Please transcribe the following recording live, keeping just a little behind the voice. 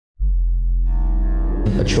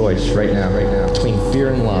a choice right now, between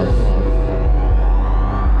fear and love.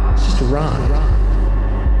 It's just a rock.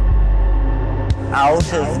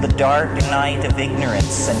 Out of the dark night of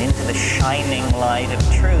ignorance and into the shining light of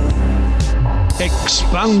truth.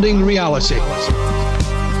 Expanding reality.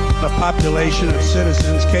 A population of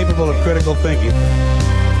citizens capable of critical thinking.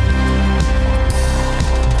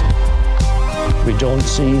 We don't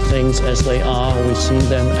see things as they are, we see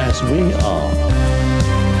them as we are.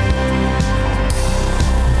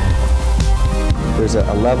 There's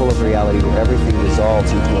a level of reality where everything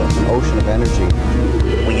dissolves into an ocean of energy.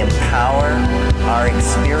 We empower our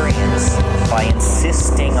experience by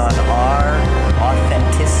insisting on our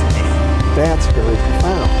authenticity. That's very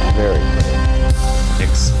profound. Very.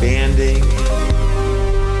 Expanding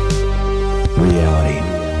reality.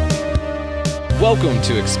 Welcome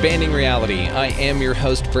to Expanding Reality. I am your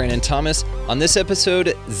host, Brandon Thomas. On this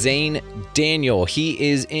episode, Zane Daniel. He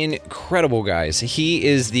is incredible, guys. He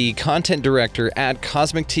is the content director at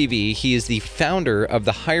Cosmic TV. He is the founder of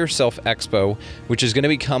the Higher Self Expo, which is going to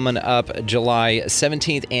be coming up July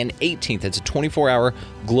 17th and 18th. It's a 24-hour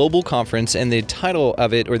global conference, and the title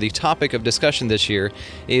of it, or the topic of discussion this year,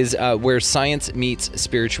 is Where Science Meets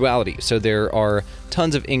Spirituality. So there are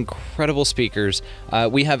tons of incredible speakers.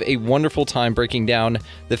 We have a wonderful time breaking down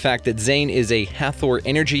the fact that Zane is a Hathor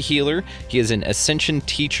energy healer. He is an ascension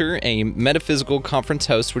teacher, a metaphysical conference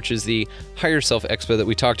host, which is the Higher Self Expo that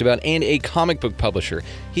we talked about, and a comic book publisher.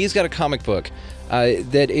 He's got a comic book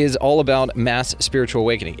that is all about mass spiritual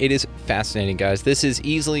awakening. It is fascinating, guys. This is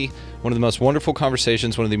easily one of the most wonderful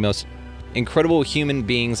conversations, one of the most incredible human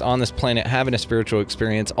beings on this planet having a spiritual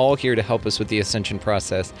experience, all here to help us with the ascension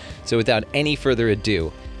process. So without any further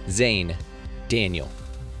ado, Zane Daniel.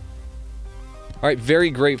 All right, very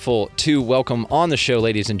grateful to welcome on the show,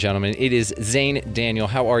 ladies and gentlemen. It is Zane Daniel.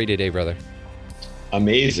 How are you today, brother?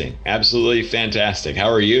 Amazing. Absolutely fantastic. How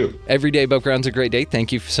are you? Every day above ground's a great day.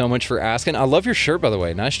 Thank you so much for asking. I love your shirt, by the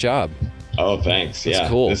way. Nice job. Oh, thanks. That's yeah,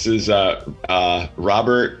 cool. This is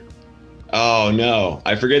Robert. Oh no,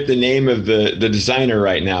 I forget the name of the designer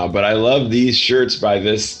right now, but I love these shirts by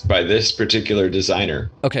this particular designer.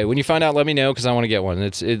 Okay, when you find out, let me know because I want to get one.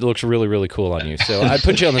 It looks really, really cool on you. So I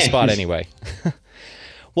put you on the spot anyway.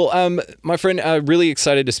 Well, my friend, really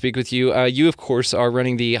excited to speak with you. You, of course, are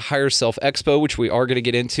running the Higher Self Expo, which we are going to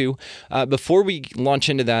get into. Before we launch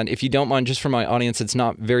into that, if you don't mind, just for my audience that's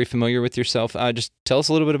not very familiar with yourself, just tell us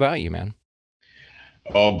a little bit about you, man.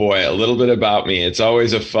 Oh boy, a little bit about me. It's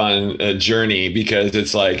always a fun journey because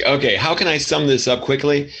it's like, okay, how can I sum this up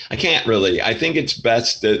quickly? I can't really. I think it's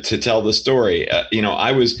best to tell the story.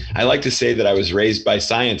 I like to say that I was raised by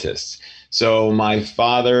scientists. So my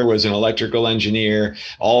father was an electrical engineer.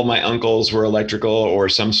 All my uncles were electrical or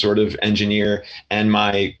some sort of engineer. And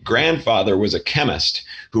my grandfather was a chemist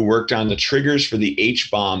who worked on the triggers for the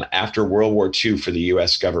H-bomb after World War II for the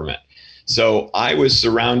US government. So I was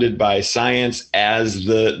surrounded by science as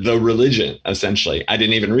the religion, essentially. I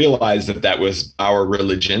didn't even realize that was our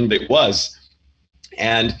religion, but it was.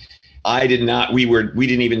 And we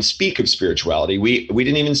didn't even speak of spirituality. We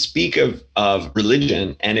didn't even speak of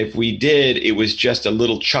religion. And if we did, it was just a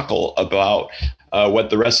little chuckle about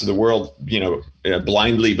what the rest of the world,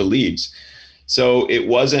 blindly believes. So it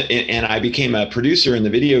wasn't, and I became a producer in the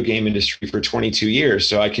video game industry for 22 years.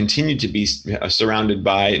 So I continued to be surrounded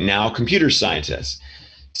by now computer scientists.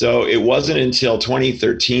 So it wasn't until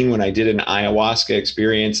 2013 when I did an ayahuasca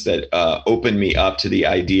experience that opened me up to the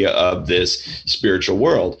idea of this spiritual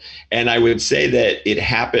world. And I would say that it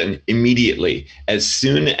happened immediately. As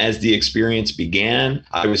soon as the experience began,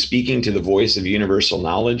 I was speaking to the voice of universal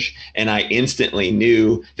knowledge, and I instantly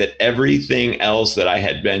knew that everything else that I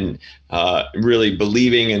had been really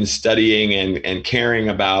believing and studying and caring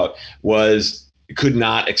about could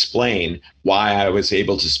not explain why I was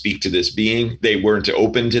able to speak to this being. They weren't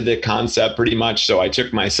open to the concept pretty much. So I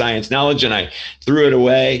took my science knowledge and I threw it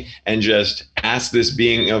away and just asked this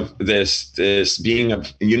being of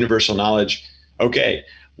universal knowledge, okay,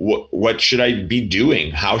 what should I be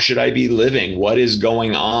doing? How should I be living? What is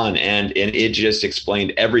going on? And it just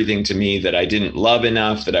explained everything to me, that I didn't love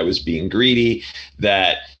enough, that I was being greedy,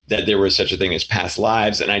 that there was such a thing as past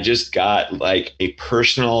lives. And I just got like a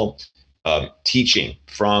personal teaching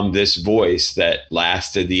from this voice that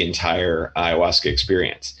lasted the entire ayahuasca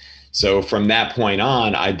experience. So from that point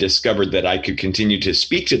on, I discovered that I could continue to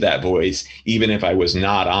speak to that voice even if I was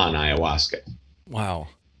not on ayahuasca. Wow.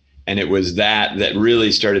 And it was that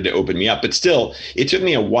really started to open me up. But still, it took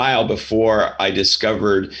me a while before I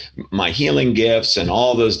discovered my healing gifts and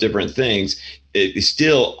all those different things.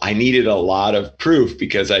 I needed a lot of proof,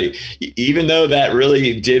 because even though that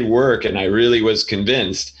really did work and I really was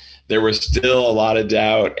convinced, there was still a lot of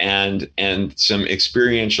doubt, and some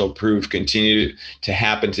experiential proof continued to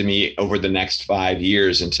happen to me over the next 5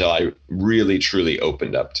 years until I really truly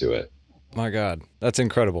opened up to it. My God, that's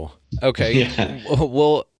incredible. Okay. Yeah.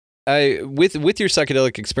 Well, with your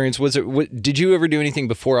psychedelic experience, did you ever do anything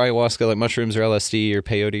before ayahuasca, like mushrooms or LSD or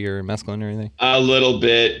peyote or mescaline or anything? A little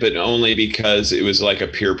bit, but only because it was like a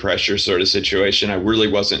peer pressure sort of situation. I really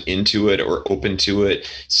wasn't into it or open to it.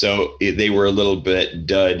 So they were a little bit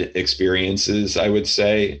dud experiences, I would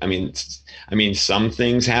say. I mean, some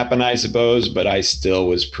things happen, I suppose, but I still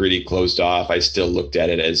was pretty closed off. I still looked at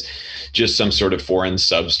it as just some sort of foreign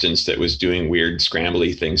substance that was doing weird,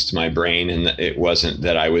 scrambly things to my brain. And it wasn't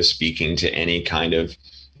that I was speaking to any kind of,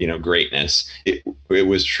 greatness. It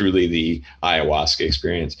was truly the ayahuasca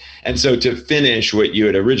experience. And so to finish what you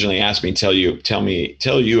had originally asked me, tell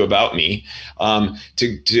you about me,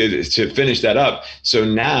 to finish that up. So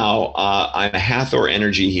now I'm a Hathor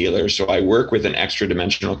energy healer. So I work with an extra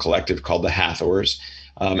dimensional collective called the Hathors.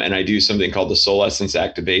 And I do something called the soul essence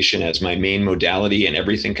activation as my main modality, and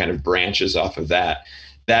everything kind of branches off of that.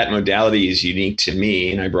 That modality is unique to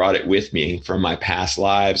me, and I brought it with me from my past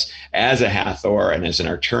lives as a Hathor and as an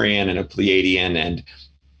Arcturian and a Pleiadian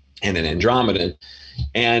and an Andromedan.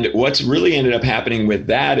 And what's really ended up happening with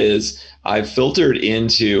that is I've filtered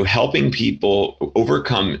into helping people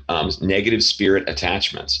overcome negative spirit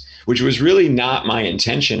attachments, which was really not my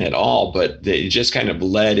intention at all, but it just kind of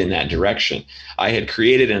led in that direction. I had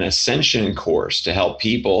created an ascension course to help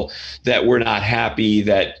people that were not happy,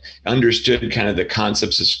 that understood kind of the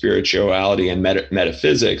concepts of spirituality and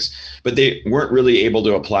metaphysics, but they weren't really able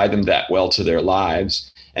to apply them that well to their lives.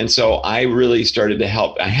 And so I really started to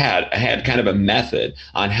help. I had kind of a method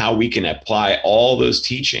on how we can apply all those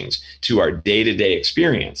teachings to our day-to-day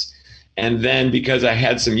experience. And then because I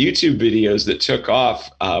had some YouTube videos that took off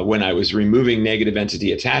when I was removing negative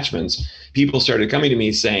entity attachments, people started coming to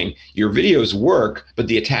me saying, your videos work, but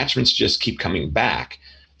the attachments just keep coming back.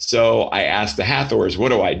 So I asked the Hathors, what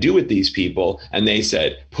do I do with these people? And they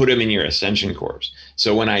said, put them in your ascension course.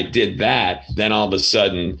 So when I did that, then all of a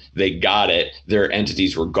sudden they got it. Their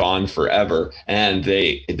entities were gone forever, and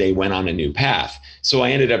they went on a new path. So I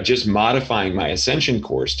ended up just modifying my ascension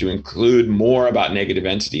course to include more about negative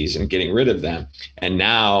entities and getting rid of them. And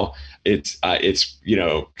now it's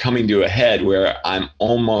coming to a head where I'm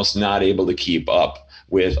almost not able to keep up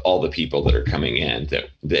with all the people that are coming in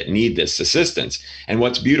that need this assistance. And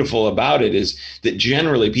what's beautiful about it is that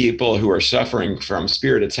generally people who are suffering from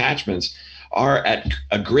spirit attachments are at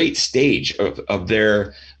a great stage of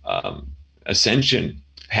their ascension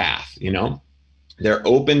path. They're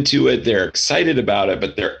open to it, they're excited about it,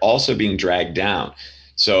 but they're also being dragged down.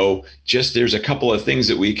 So just there's a couple of things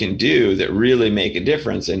that we can do that really make a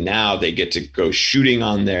difference. And now they get to go shooting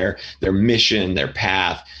on their mission, their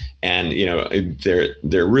path, and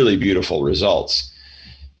they're really beautiful results.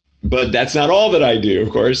 But that's not all that I do,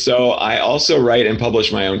 of course. So I also write and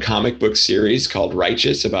publish my own comic book series called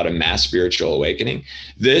Righteous, about a mass spiritual awakening.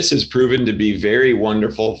 This has proven to be very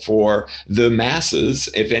wonderful for the masses.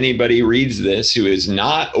 If anybody reads this who is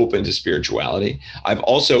not open to spirituality, I've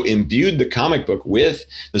also imbued the comic book with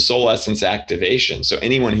the soul essence activation. So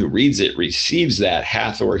anyone who reads it receives that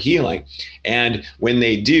Hathor healing. And when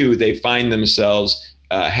they do, they find themselves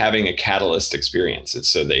having a catalyst experience. And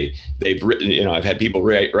so they've written, I've had people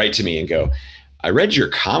write to me and go, I read your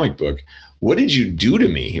comic book. What did you do to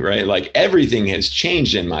me? Right? Like everything has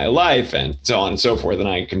changed in my life, and so on and so forth. And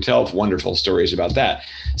I can tell wonderful stories about that.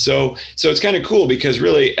 So it's kind of cool because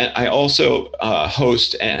really I also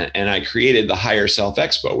host and I created the Higher Self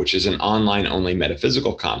Expo, which is an online only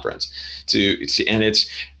metaphysical conference and it's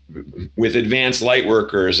with advanced light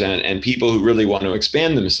workers and people who really want to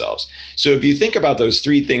expand themselves. So if you think about those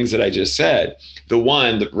three things that I just said, the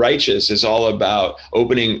one, the Righteous, is all about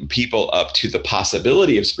opening people up to the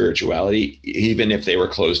possibility of spirituality, even if they were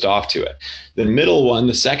closed off to it. The middle one,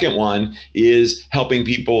 the second one, is helping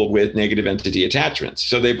people with negative entity attachments.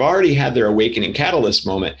 So they've already had their awakening catalyst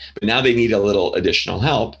moment, but now they need a little additional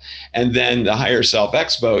help. And then the Higher Self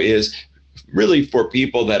Expo is really for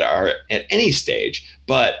people that are at any stage,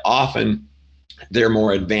 but often they're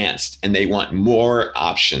more advanced and they want more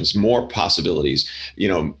options, more possibilities,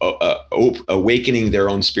 awakening their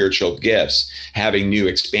own spiritual gifts, having new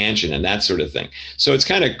expansion and that sort of thing. So it's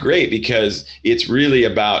kind of great because it's really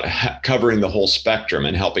about covering the whole spectrum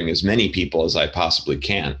and helping as many people as I possibly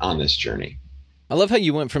can on this journey. I love how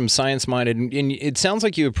you went from science-minded, and it sounds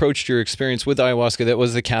like you approached your experience with ayahuasca that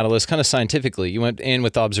was the catalyst kind of scientifically. You went in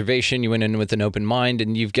with observation, you went in with an open mind,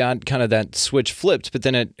 and you've got kind of that switch flipped, but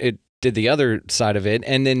then it did the other side of it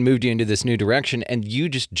and then moved you into this new direction, and you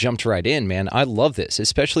just jumped right in, man. I love this,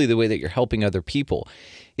 especially the way that you're helping other people.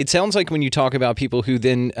 It sounds like when you talk about people who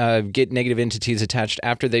then get negative entities attached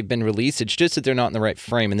after they've been released, it's just that they're not in the right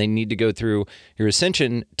frame and they need to go through your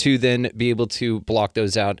ascension to then be able to block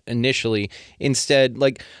those out initially. Instead,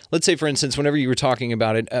 like, let's say, for instance, whenever you were talking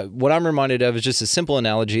about it, what I'm reminded of is just a simple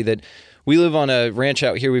analogy that we live on a ranch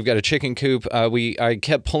out here. We've got a chicken coop. I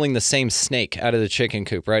kept pulling the same snake out of the chicken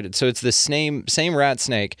coop, right? So it's the same rat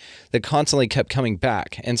snake that constantly kept coming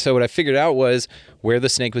back. And so what I figured out was where the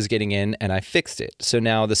snake was getting in, and I fixed it. So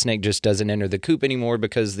now the snake just doesn't enter the coop anymore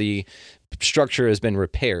because the structure has been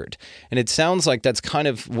repaired. And it sounds like that's kind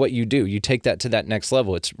of what you do. You take that to that next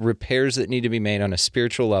level. It's repairs that need to be made on a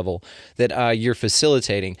spiritual level that you're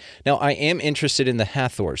facilitating. Now, I am interested in the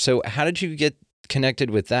Hathor. So how did you get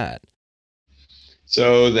connected with that?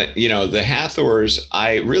 So the Hathors,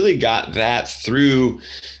 I really got that through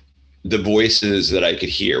the voices that I could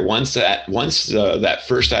hear. Once that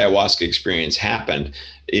first ayahuasca experience happened,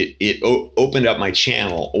 it opened up my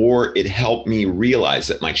channel, or it helped me realize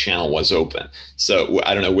that my channel was open. So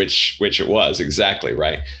I don't know which it was exactly,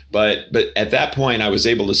 right? But at that point, I was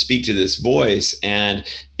able to speak to this voice, and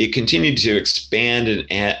it continued to expand,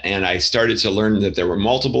 and I started to learn that there were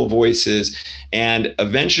multiple voices, and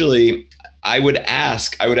eventually I would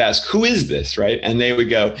ask, who is this, right? And they would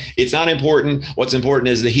go, it's not important. What's important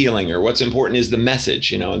is the healing, or what's important is the message.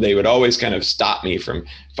 They would always kind of stop me from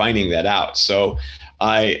finding that out. So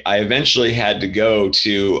I eventually had to go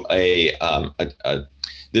to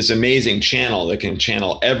this amazing channel that can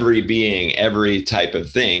channel every being, every type of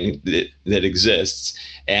thing that exists.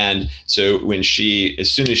 And so as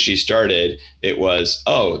soon as she started, it was,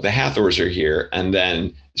 oh, the Hathors are here. And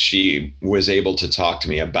then she was able to talk to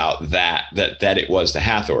me about that it was the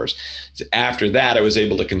Hathors. After that, I was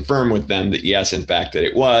able to confirm with them that yes, in fact, that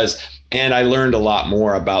it was. And I learned a lot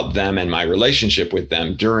more about them and my relationship with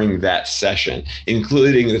them during that session,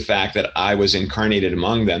 including the fact that I was incarnated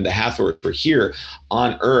among them. The Hathors were here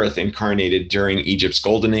on Earth, incarnated during Egypt's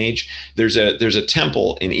Golden Age. There's a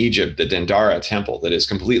temple in Egypt, the Dendara Temple, that is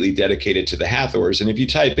completely dedicated to the Hathors. And if you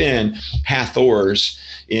type in Hathors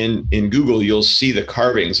in Google, you'll see the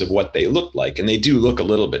carvings of what they look like. And they do look a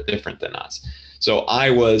little bit different than us. So I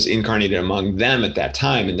was incarnated among them at that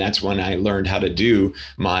time, and that's when I learned how to do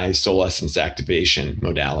my soul essence activation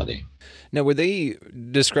modality. Now, were they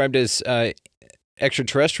described as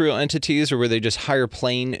extraterrestrial entities, or were they just higher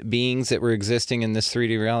plane beings that were existing in this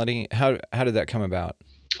 3D reality? How did that come about?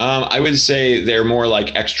 I would say they're more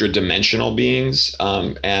like extra dimensional beings,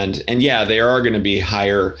 and yeah, they are going to be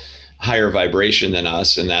higher vibration than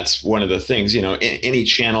us. And that's one of the things, any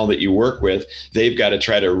channel that you work with, they've got to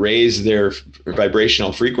try to raise their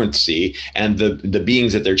vibrational frequency, and the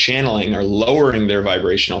beings that they're channeling are lowering their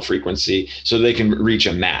vibrational frequency so they can reach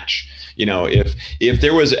a match. If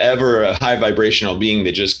there was ever a high vibrational being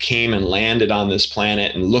that just came and landed on this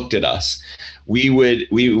planet and looked at us, we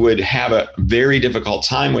would have a very difficult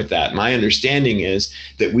time with that. My understanding is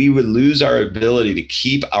that we would lose our ability to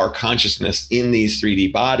keep our consciousness in these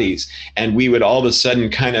 3D bodies, and we would all of a sudden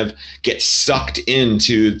kind of get sucked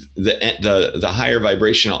into the higher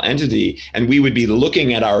vibrational entity, and we would be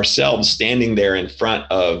looking at ourselves standing there in front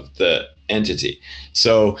of the entity.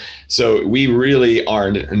 So we really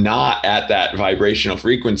are not at that vibrational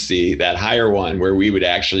frequency, that higher one, where we would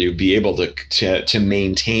actually be able to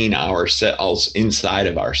maintain ourselves inside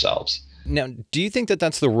of ourselves. Now, do you think that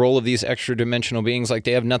that's the role of these extra dimensional beings? Like,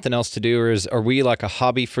 they have nothing else to do, or are we like a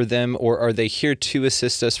hobby for them, or are they here to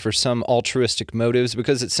assist us for some altruistic motives?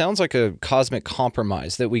 Because it sounds like a cosmic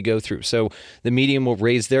compromise that we go through. So the medium will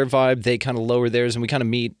raise their vibe, they kind of lower theirs, and we kind of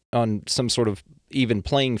meet on some sort of even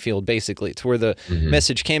playing field, basically, to where the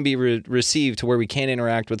message can be received, to where we can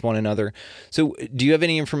interact with one another. So do you have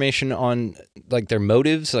any information on like their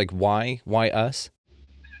motives? Like why us?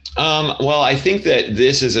 Well, I think that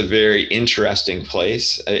this is a very interesting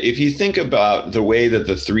place. If you think about the way that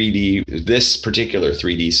this particular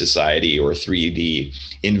 3D society or 3D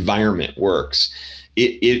environment works,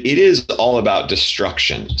 it is all about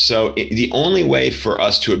destruction. So the only way for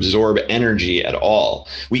us to absorb energy at all,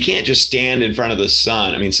 we can't just stand in front of the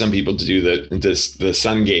sun. I mean, some people do the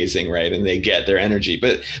sun gazing, right? And they get their energy,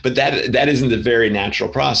 but that isn't the very natural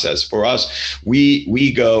process. For us,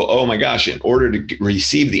 we go, oh my gosh, in order to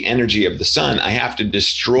receive the energy of the sun, I have to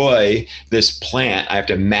destroy this plant. I have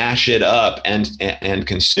to mash it up and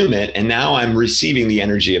consume it. And now I'm receiving the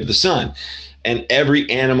energy of the sun. And every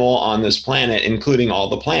animal on this planet, including all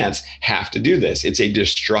the plants, have to do this. It's a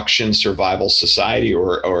destruction survival society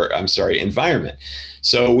or environment.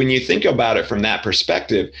 So when you think about it from that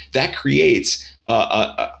perspective, that creates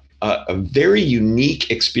a very unique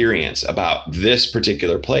experience about this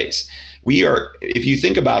particular place. If you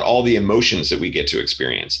think about all the emotions that we get to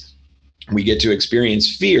experience, we get to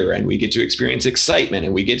experience fear, and we get to experience excitement,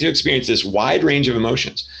 and we get to experience this wide range of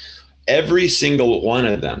emotions. Every single one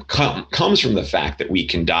of them comes from the fact that we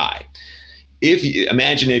can die.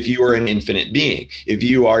 Imagine if you are an infinite being, if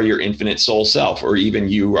you are your infinite soul self, or even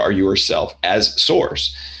you are yourself as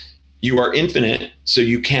source. You are infinite, so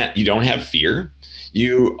you don't have fear.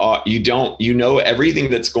 You know everything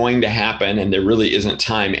that's going to happen, and there really isn't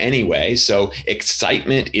time anyway. So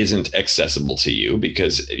excitement isn't accessible to you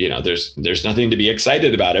because there's nothing to be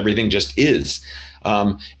excited about. Everything just is.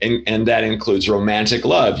 And that includes romantic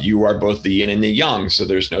love. You are both the yin and the yang, so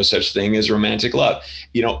there's no such thing as romantic love.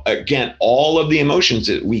 Again, all of the emotions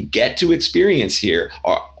that we get to experience here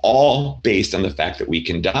are all based on the fact that we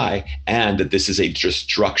can die, and that this is a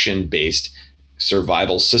destruction-based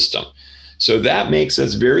survival system. So that makes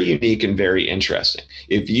us very unique and very interesting.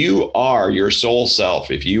 If you are your soul self,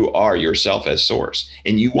 if you are yourself as source,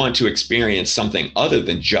 and you want to experience something other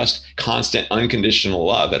than just constant unconditional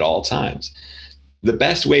love at all times, the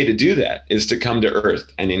best way to do that is to come to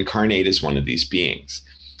Earth and incarnate as one of these beings.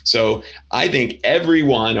 So I think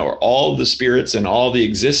everyone, or all the spirits and all the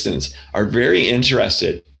existence, are very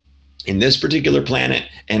interested in this particular planet,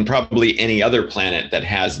 and probably any other planet that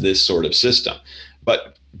has this sort of system.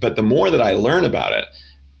 But the more that I learn about it,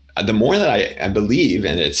 the more that I believe,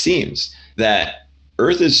 and it seems that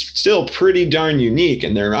Earth is still pretty darn unique,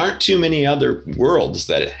 and there aren't too many other worlds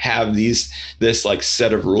that have this like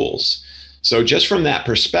set of rules. So just from that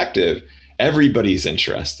perspective, everybody's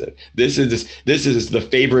interested. This is the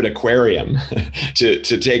favorite aquarium to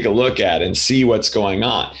take a look at and see what's going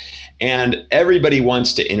on. And everybody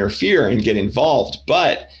wants to interfere and get involved,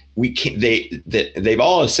 but they've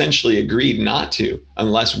all essentially agreed not to,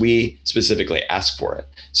 unless we specifically ask for it.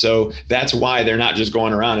 So that's why they're not just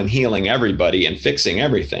going around and healing everybody and fixing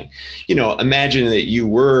everything. Imagine that you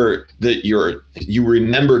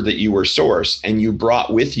remembered that you were source, and you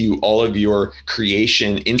brought with you all of your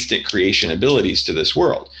instant creation abilities to this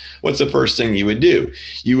world. What's the first thing you would do?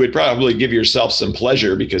 You would probably give yourself some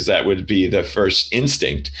pleasure, because that would be the first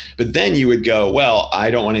instinct. But then you would go, well,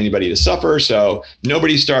 I don't want anybody to suffer, so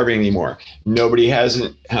nobody's starving anymore. Nobody has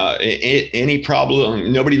any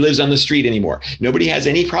problem. Nobody lives on the street anymore. Nobody has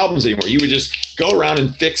any problems anymore. You would just go around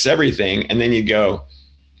and fix everything, and then you go,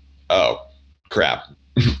 oh, crap.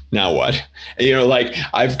 Now what?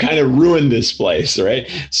 I've kind of ruined this place,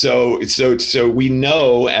 right? So we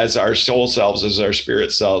know, as our soul selves, as our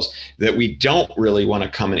spirit selves, that we don't really want to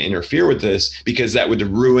come and interfere with this, because that would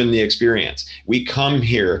ruin the experience. We come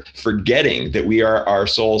here forgetting that we are our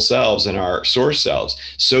soul selves and our source selves,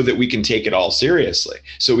 so that we can take it all seriously,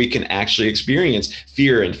 so we can actually experience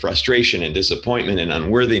fear and frustration and disappointment and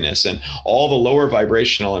unworthiness and all the lower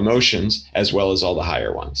vibrational emotions, as well as all the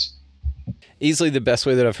higher ones. Easily the best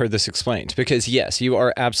way that I've heard this explained, because yes, you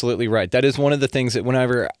are absolutely right. That is one of the things that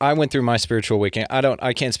whenever I went through my spiritual awakening,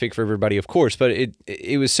 I can't speak for everybody, of course, but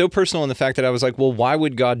it was so personal in the fact that I was like, well, why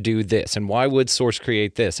would God do this? And why would Source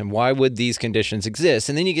create this? And why would these conditions exist?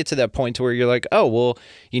 And then you get to that point to where you're like, oh, well,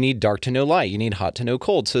 you need dark to know light. You need hot to know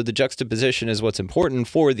cold. So the juxtaposition is what's important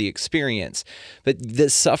for the experience. But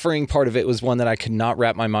the suffering part of it was one that I could not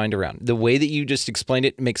wrap my mind around. The way that you just explained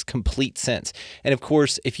it makes complete sense. And of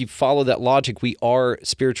course, if you follow that logic, we are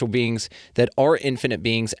spiritual beings that are infinite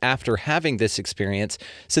beings after having this experience.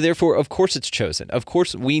 So therefore, of course, it's chosen. Of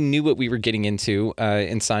course, we knew what we were getting into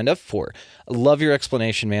and signed up for. Love your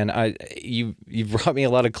explanation, man. You've brought me a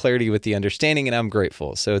lot of clarity with the understanding, and I'm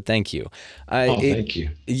grateful. So thank you. Thank you.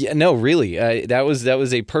 Yeah, no, really. That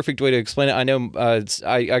was a perfect way to explain it. I know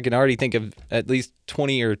I can already think of at least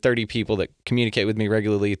 20 or 30 people that communicate with me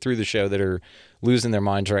regularly through the show that are losing their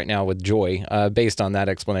minds right now with joy based on that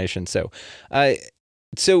explanation. So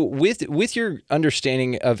with your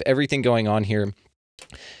understanding of everything going on here,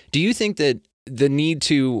 do you think that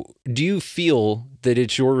do you feel that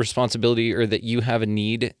it's your responsibility, or that you have a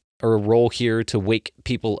need or a role here to wake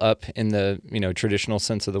people up in the traditional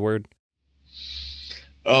sense of the word?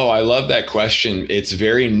 Oh, I love that question. It's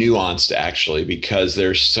very nuanced, actually, because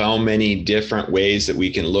there's so many different ways that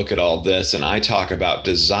we can look at all this. And I talk about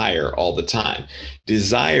desire all the time.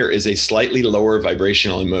 Desire is a slightly lower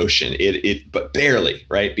vibrational emotion, but barely,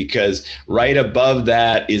 right? Because right above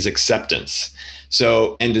that is acceptance.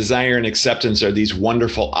 So, and desire and acceptance are these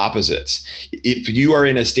wonderful opposites. If you are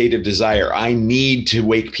in a state of desire, I need to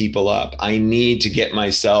wake people up. I need to get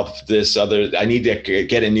myself I need to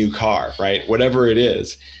get a new car, right? Whatever it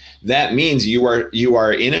is. that means you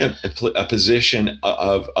are in a position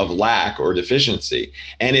of lack or deficiency.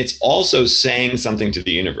 And it's also saying something to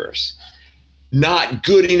the universe. Not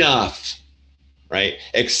good enough, right?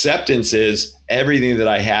 Acceptance is everything that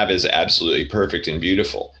I have is absolutely perfect and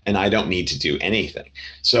beautiful, and I don't need to do anything.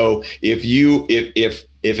 So if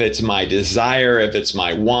it's my desire, if it's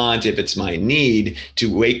my want, if it's my need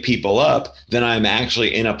to wake people up, then I'm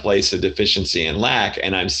actually in a place of deficiency and lack,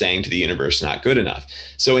 and I'm saying to the universe, not good enough.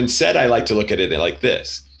 So instead, I like to look at it like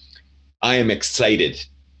this. I am excited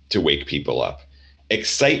to wake people up.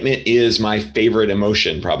 Excitement is my favorite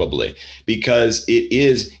emotion, probably, because it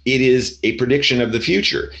is a prediction of the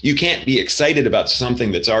future. You can't be excited about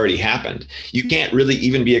something that's already happened. You can't really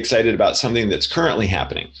even be excited about something that's currently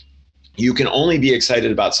happening. You can only be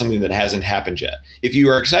excited about something that hasn't happened yet. If you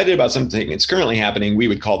are excited about something that's currently happening, we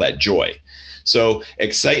would call that joy. So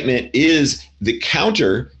excitement is the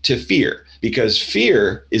counter to fear, because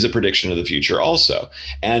fear is a prediction of the future also.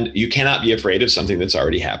 And you cannot be afraid of something that's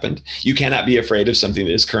already happened. You cannot be afraid of something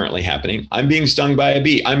that is currently happening. I'm being stung by a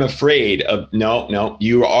bee. I'm afraid of, no,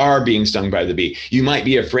 you are being stung by the bee. You might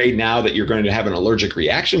be afraid now that you're going to have an allergic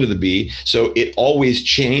reaction to the bee. So it always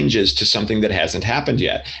changes to something that hasn't happened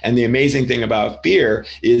yet. And the amazing thing about fear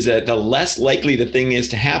is that the less likely the thing is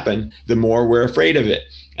to happen, the more we're afraid of it.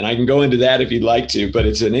 And I can go into that if you'd like to, but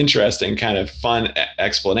it's an interesting kind of fun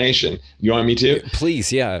explanation. You want me to?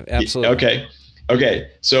 Please, yeah, absolutely. Okay.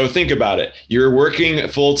 So think about it. You're working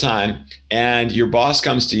full time and your boss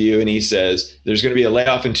comes to you and he says, there's going to be a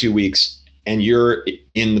layoff in 2 weeks and you're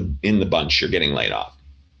in the bunch. You're getting laid off.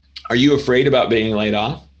 Are you afraid about being laid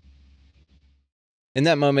off? In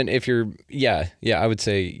that moment, if you're, yeah, I would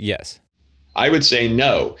say yes. I would say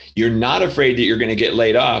no. You're not afraid that you're going to get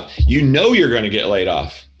laid off. You know you're going to get laid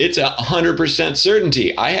off. It's 100%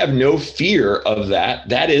 certainty. I have no fear of that.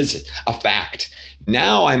 That is a fact.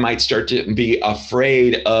 Now I might start to be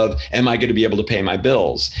afraid of, am I going to be able to pay my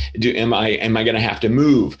bills? Am I going to have to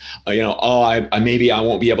move? Maybe I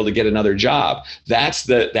won't be able to get another job. That's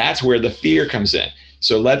where the fear comes in.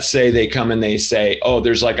 So let's say they come and they say, oh,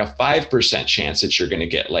 there's like a 5% chance that you're going to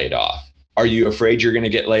get laid off. Are you afraid you're going to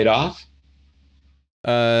get laid off?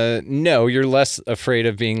 No, you're less afraid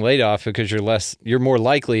of being laid off because you're more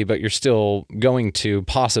likely, but you're still going to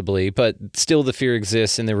possibly, but still the fear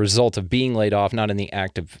exists in the result of being laid off, not in the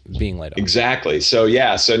act of being laid off. Exactly. So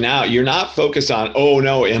yeah, so now you're not focused on, oh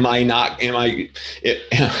no, am I going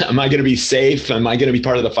to be safe? Am I going to be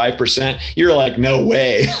part of the 5%? You're like, no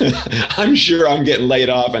way. I'm sure I'm getting laid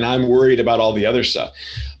off and I'm worried about all the other stuff.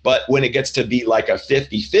 But when it gets to be like a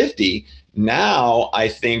 50-50, now I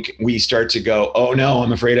think we start to go, oh no,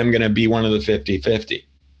 I'm afraid I'm going to be one of the 50-50,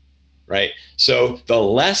 right? So the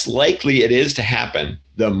less likely it is to happen,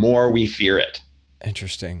 the more we fear it.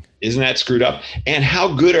 Interesting. Isn't that screwed up? And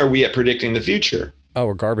how good are we at predicting the future? Oh,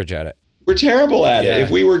 we're garbage at it. We're terrible at it. If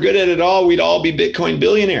we were good at it all, we'd all be Bitcoin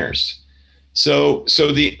billionaires. So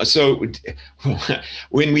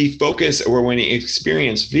when we focus or when we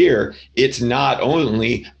experience fear, it's not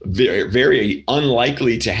only very, very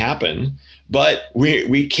unlikely to happen, but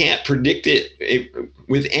we can't predict it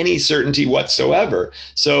with any certainty whatsoever.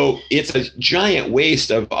 So it's a giant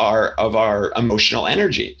waste of our emotional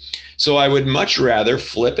energy. So I would much rather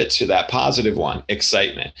flip it to that positive one,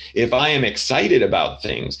 excitement. If I am excited about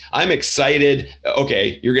things, I'm excited,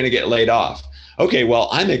 okay, you're going to get laid off. Okay, well,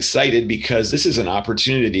 I'm excited because this is an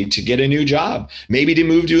opportunity to get a new job, maybe to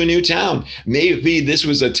move to a new town. Maybe this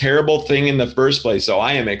was a terrible thing in the first place. So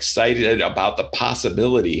I am excited about the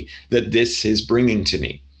possibility that this is bringing to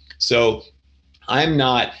me. So I'm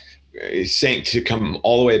not saying, to come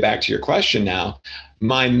all the way back to your question now,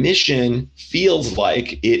 my mission feels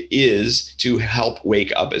like it is to help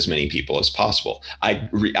wake up as many people as possible. I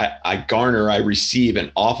receive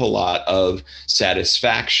an awful lot of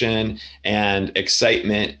satisfaction and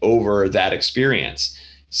excitement over that experience.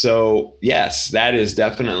 So yes, that is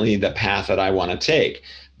definitely the path that I want to take.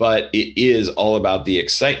 But it is all about the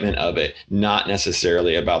excitement of it, not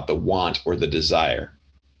necessarily about the want or the desire.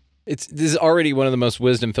 This is already one of the most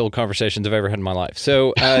wisdom-filled conversations I've ever had in my life.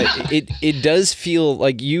 So it does feel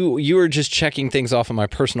like you are just checking things off in my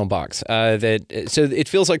personal box. So it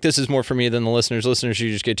feels like this is more for me than the listeners. Listeners,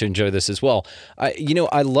 you just get to enjoy this as well.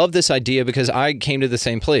 I love this idea because I came to the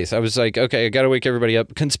same place. I was like, okay, I got to wake everybody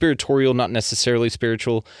up. Conspiratorial, not necessarily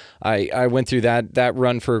spiritual. I went through that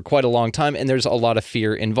run for quite a long time, and there's a lot of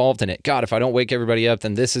fear involved in it. God, if I don't wake everybody up,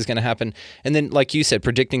 then this is going to happen. And then, like you said,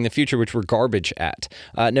 predicting the future, which we're garbage at.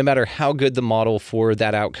 No matter how good the model for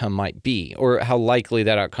that outcome might be or how likely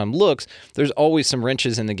that outcome looks, there's always some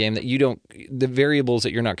wrenches in the game that the variables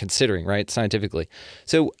that you're not considering, right, scientifically.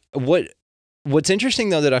 So what What's interesting,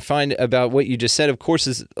 though, that I find about what you just said, of course,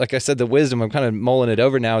 is, like I said, the wisdom. I'm kind of mulling it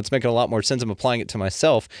over now. It's making a lot more sense. I'm applying it to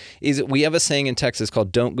myself. Is that we have a saying in Texas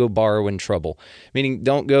called "Don't go borrowing trouble," meaning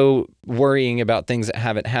don't go worrying about things that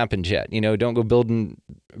haven't happened yet. Don't go building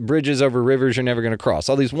bridges over rivers you're never going to cross.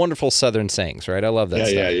 All these wonderful Southern sayings, right? I love that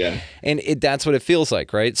stuff. Yeah. And that's what it feels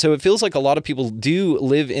like, right? So it feels like a lot of people do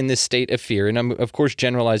live in this state of fear. And I'm, of course,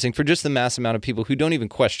 generalizing for just the mass amount of people who don't even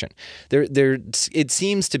question. It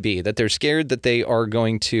seems to be that they're scared that they are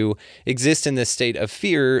going to exist in this state of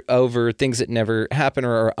fear over things that never happen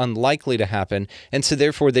or are unlikely to happen. And so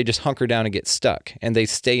therefore they just hunker down and get stuck. And they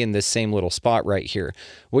stay in this same little spot right here.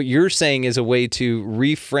 What you're saying is a way to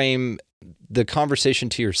reframe the conversation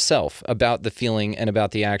to yourself about the feeling and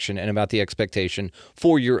about the action and about the expectation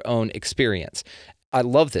for your own experience. I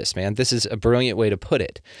love this, man. This is a brilliant way to put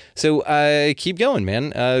it. So keep going,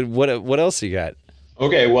 man. What else you got?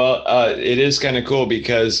 Okay, well, it is kind of cool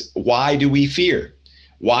because why do we fear?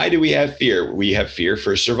 Why do we have fear? We have fear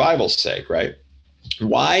for survival's sake, right?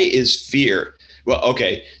 Why is fear? Well,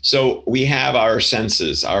 okay, so we have our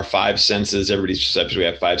senses, our five senses. Everybody says we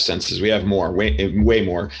have five senses. We have more, way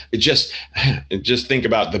more. Just think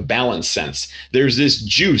about the balance sense. There's this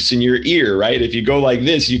juice in your ear, right? If you go like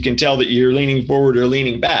this, you can tell that you're leaning forward or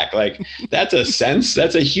leaning back. Like, that's a sense.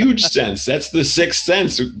 That's a huge sense. That's the sixth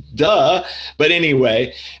sense. Duh. But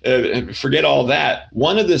anyway, forget all that.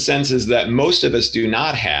 One of the senses that most of us do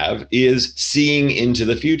not have is seeing into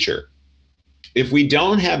the future. If we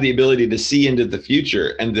don't have the ability to see into the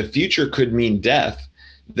future, and the future could mean death,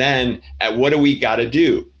 then what do we got to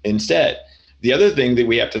do instead? The other thing that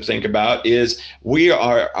we have to think about is we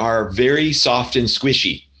are very soft and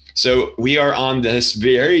squishy. So we are on this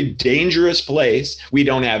very dangerous place. We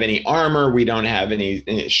don't have any armor. We don't have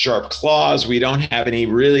any sharp claws. We don't have any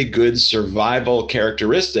really good survival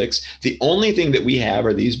characteristics. The only thing that we have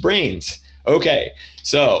are these brains. Okay,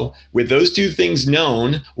 so with those two things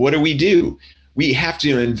known, what do? We have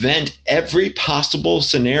to invent every possible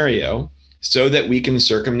scenario so that we can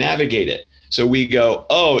circumnavigate it. So we go,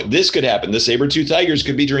 oh, this could happen. The saber-toothed tigers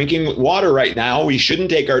could be drinking water right now. We shouldn't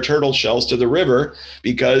take our turtle shells to the river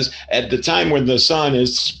because at the time when the sun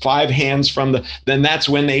is 5 hands from then that's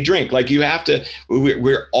when they drink. Like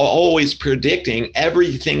we're always predicting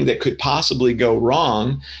everything that could possibly go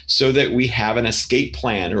wrong so that we have an escape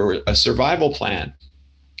plan or a survival plan.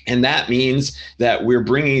 And that means that we're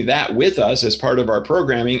bringing that with us as part of our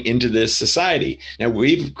programming into this society. Now,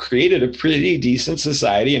 we've created a pretty decent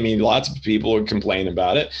society. I mean, lots of people would complain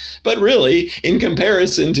about it. But really, in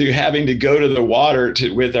comparison to having to go to the water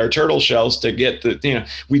with our turtle shells to get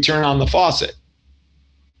we turn on the faucet.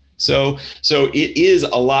 So it is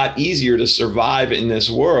a lot easier to survive in this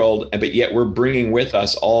world, but yet we're bringing with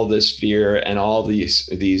us all this fear and all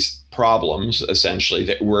these problems, essentially,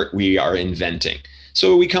 that we are inventing.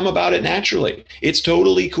 So we come about it naturally. It's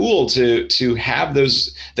totally cool to have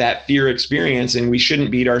that fear experience, and we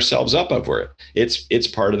shouldn't beat ourselves up over it. It's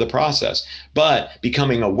part of the process. But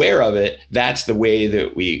becoming aware of it, that's the way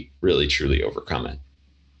that we really truly overcome it.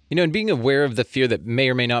 And being aware of the fear that may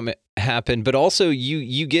or may not happen, but also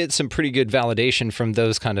you get some pretty good validation from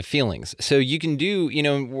those kind of feelings. So you can do,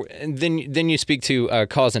 and then you speak to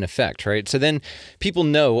cause and effect, right? So then people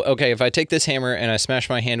know, okay, if I take this hammer and I smash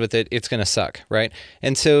my hand with it, it's going to suck, right?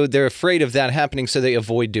 And so they're afraid of that happening, so they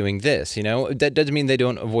avoid doing this, That doesn't mean they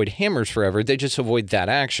don't avoid hammers forever. They just avoid that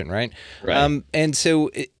action, right? Right. And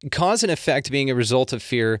so cause and effect being a result of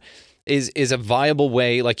fear is a viable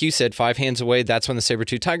way. Like you said, 5 hands away, that's when the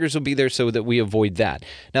saber-toothed tigers will be there, so that we avoid that.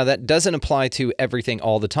 Now, that doesn't apply to everything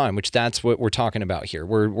all the time, which that's what we're talking about here.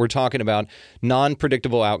 We're talking about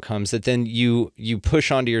non-predictable outcomes that then you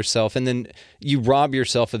push onto yourself, and then you rob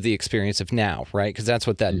yourself of the experience of now, right? Because that's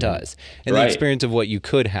what that does, and the experience of what you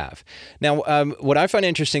could have. Now, what I find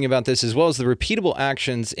interesting about this as well is the repeatable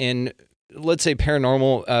actions in, let's say,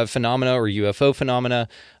 paranormal phenomena or UFO phenomena.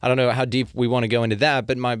 I don't know how deep we want to go into that,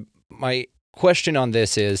 but my question on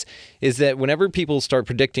this is that whenever people start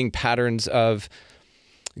predicting patterns of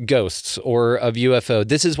ghosts or of UFO,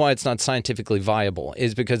 this is why it's not scientifically viable,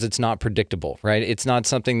 is because it's not predictable, right? It's not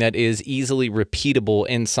something that is easily repeatable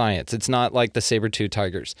in science. It's not like the saber-toothed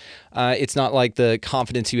tigers. It's not like the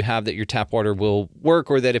confidence you have that your tap water will work,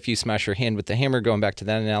 or that if you smash your hand with the hammer, going back to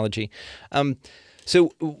that analogy.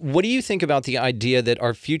 So what do you think about the idea that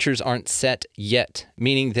our futures aren't set yet,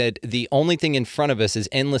 meaning that the only thing in front of us is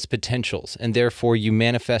endless potentials, and therefore you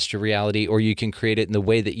manifest your reality, or you can create it in the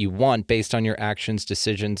way that you want based on your actions,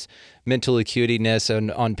 decisions, mental acuiteness,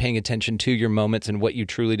 and on paying attention to your moments and what you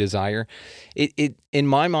truly desire? It in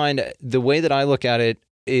my mind, the way that I look at it,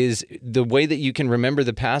 is the way that you can remember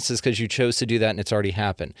the past is because you chose to do that and it's already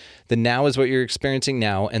happened. The now is what you're experiencing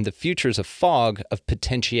now, and the future is a fog of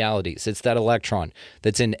potentialities. It's that electron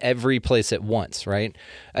that's in every place at once, right?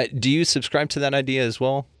 Do you subscribe to that idea as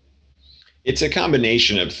well? It's a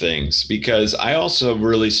combination of things, because I also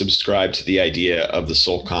really subscribe to the idea of the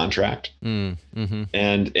soul contract. Mm-hmm.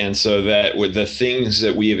 And so that with the things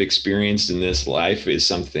that we have experienced in this life is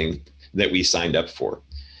something that we signed up for.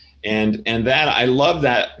 And that I love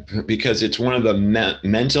that, because it's one of the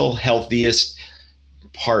mental healthiest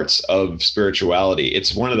parts of spirituality.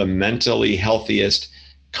 It's one of the mentally healthiest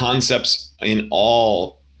concepts in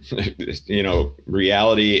all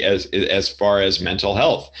reality as far as mental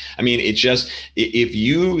health. I mean, it just, if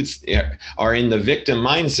you are in the victim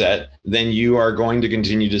mindset, then you are going to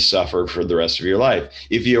continue to suffer for the rest of your life.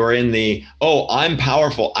 If you are in the, oh, I'm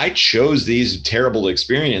powerful, I chose these terrible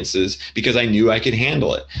experiences because I knew I could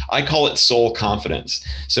handle it. I call it soul confidence.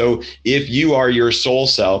 So if you are your soul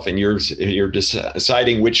self and you're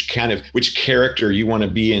deciding which character you want to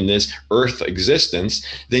be in this earth existence,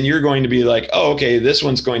 then you're going to be like, oh, okay, this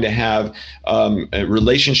one's going to have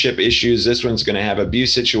relationship issues. This one's going to have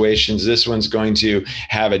abuse situations. This one's going to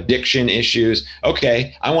have addiction issues.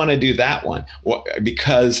 Okay, I want to do that one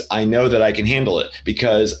because I know that I can handle it,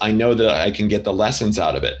 because I know that I can get the lessons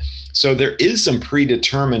out of it. So there is some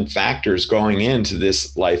predetermined factors going into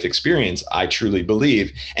this life experience, I truly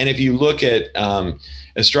believe. And if you look at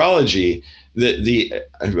astrology, the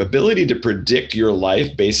ability to predict your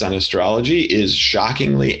life based on astrology is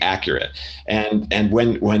shockingly accurate. And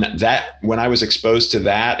when I was exposed to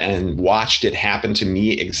that and watched it happen to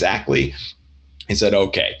me exactly, I said,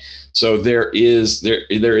 okay, so there is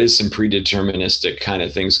some predeterministic kind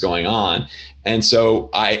of things going on. And so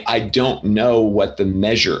I don't know what the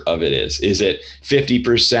measure of it is. Is it 50%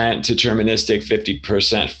 deterministic,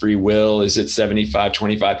 50% free will? Is it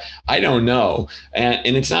 75-25? I don't know. And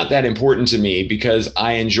it's not that important to me, because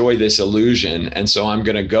I enjoy this illusion. And so I'm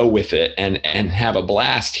going to go with it and have a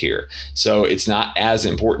blast here. So it's not as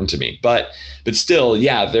important to me. But still,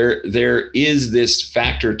 yeah, there is this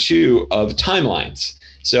factor too of timelines.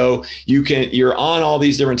 So you're on all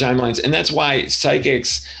these different timelines. And that's why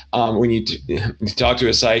psychics, when you talk to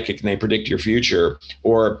a psychic and they predict your future,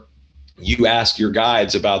 or you ask your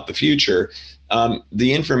guides about the future,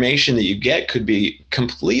 the information that you get could be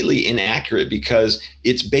completely inaccurate, because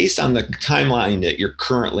it's based on the timeline that you're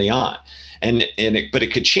currently on. But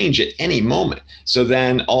it could change at any moment. So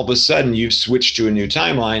then all of a sudden you switch to a new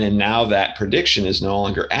timeline, and now that prediction is no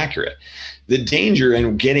longer accurate. The danger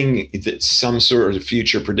in getting some sort of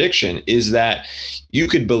future prediction is that you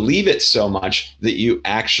could believe it so much that you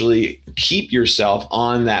actually keep yourself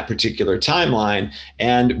on that particular timeline,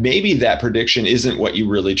 and maybe that prediction isn't what you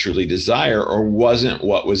really truly desire, or wasn't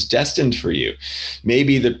what was destined for you.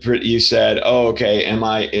 Maybe you said, oh, okay,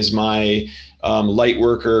 is my light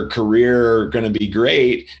worker career going to be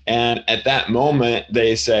great? And at that moment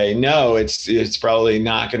they say, no, it's probably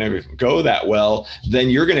not going to go that well.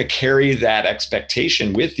 Then you're going to carry that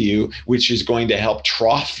expectation with you, which is going to help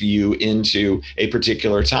trough you into a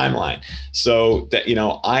particular timeline. So that,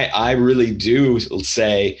 I really do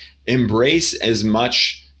say, embrace as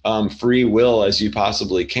much free will as you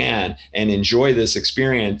possibly can, and enjoy this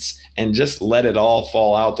experience, and just let it all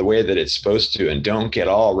fall out the way that it's supposed to, and don't get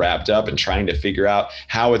all wrapped up in trying to figure out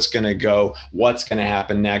how it's going to go, what's going to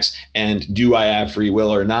happen next, and do I have free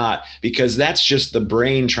will or not? Because that's just the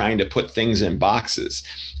brain trying to put things in boxes.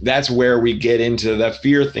 That's where we get into the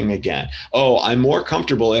fear thing again. Oh, I'm more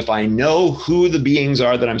comfortable if I know who the beings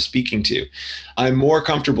are that I'm speaking to. I'm more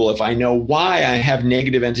comfortable if I know why I have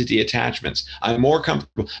negative entity attachments. I'm more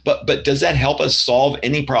comfortable. But does that help us solve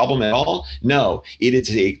any problem at all? No, it is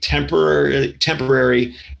a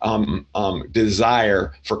temporary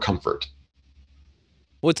desire for comfort.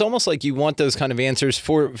 Well, it's almost like you want those kind of answers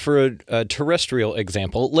for a terrestrial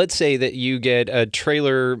example. Let's say that you get a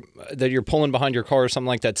trailer that you're pulling behind your car or something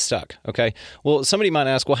like that stuck, okay? Well, somebody might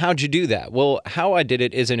ask, well, how'd you do that? Well, how I did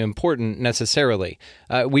it isn't important necessarily.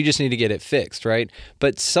 We just need to get it fixed, right?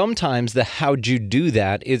 But sometimes the how'd you do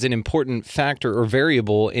that is an important factor or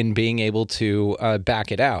variable in being able to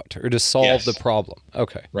back it out or to solve the problem.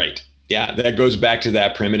 Okay. Right. Yeah, that goes back to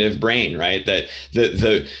that primitive brain, right? That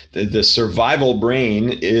the survival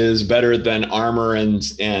brain is better than armor and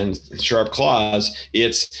sharp claws.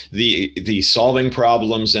 It's the solving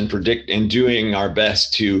problems and doing our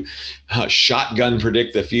best to shotgun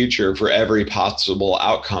predict the future for every possible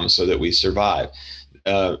outcome so that we survive.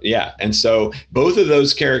 And so both of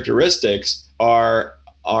those characteristics are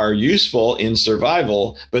are useful in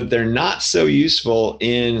survival, but they're not so useful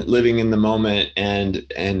in living in the moment and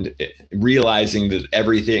realizing that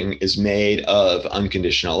everything is made of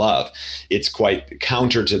unconditional love. It's quite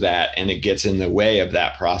counter to that, and it gets in the way of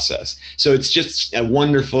that process. So it's just a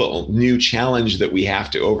wonderful new challenge that we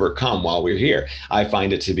have to overcome while we're here. I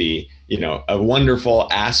find it to be, a wonderful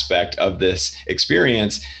aspect of this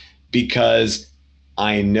experience, because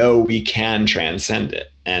I know we can transcend it.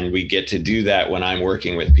 And we get to do that when I'm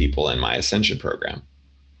working with people in my Ascension program.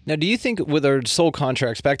 Now, do you think with our soul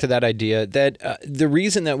contracts, back to that idea, that the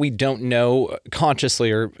reason that we don't know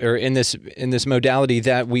consciously or in this modality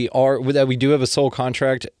that we do have a soul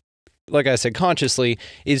contract, like I said, consciously,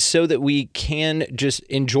 is so that we can just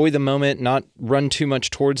enjoy the moment, not run too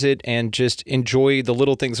much towards it, and just enjoy the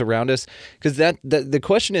little things around us? Because the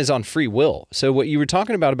question is on free will. So what you were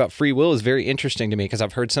talking about free will is very interesting to me, because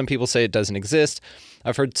I've heard some people say it doesn't exist.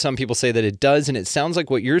 I've heard some people say that it does, and it sounds like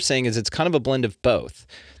what you're saying is it's kind of a blend of both,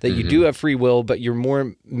 that you do have free will, but you're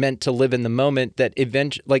more meant to live in the moment, that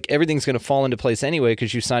eventually, like, everything's going to fall into place anyway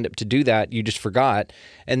because you signed up to do that, you just forgot,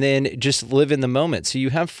 and then just live in the moment. So you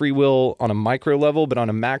have free will on a micro level, but on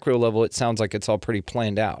a macro level, it sounds like it's all pretty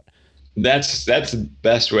planned out. That's the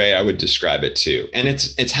best way I would describe it too. And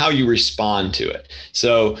it's how you respond to it.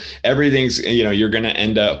 So everything's, you're going to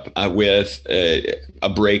end up with a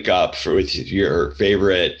breakup with your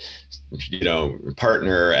favorite,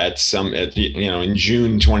 partner in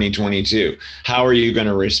June 2022. How are you going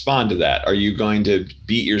to respond to that? Are you going to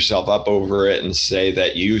beat yourself up over it and say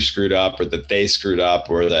that you screwed up, or that they screwed up,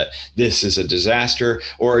 or that this is a disaster?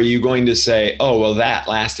 Or are you going to say, oh, well, that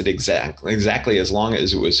lasted exactly as long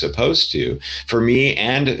as it was supposed to, for me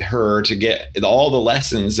and her to get all the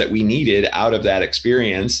lessons that we needed out of that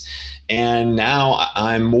experience. And now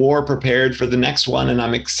I'm more prepared for the next one, and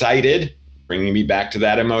I'm excited. Bringing me back to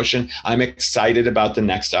that emotion, I'm excited about the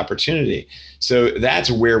next opportunity. So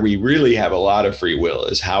that's where we really have a lot of free will,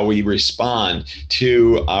 is how we respond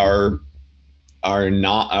to our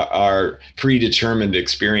predetermined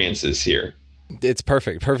experiences here. It's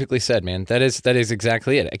perfectly said, man. That is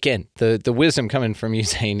exactly it. Again, the wisdom coming from you,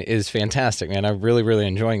 Zane, is fantastic, man. I'm really, really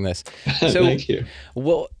enjoying this. So, Thank you.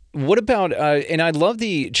 Well, what about and I love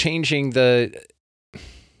the changing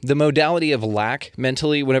the modality of lack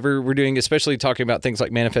mentally whenever we're doing, especially talking about things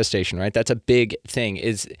like manifestation, right? That's a big thing.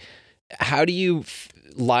 Is how do you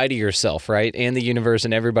lie to yourself, right? And the universe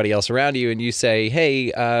and everybody else around you. And you say,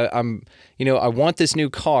 hey, I want this new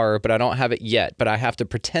car, but I don't have it yet, but I have to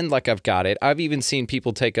pretend like I've got it. I've even seen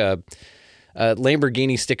people take a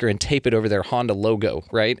Lamborghini sticker and tape it over their Honda logo,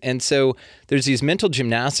 right? And so there's these mental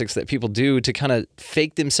gymnastics that people do to kind of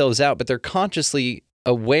fake themselves out, but they're consciously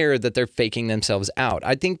aware that they're faking themselves out.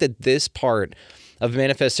 I think that this part of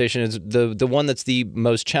manifestation is the one that's the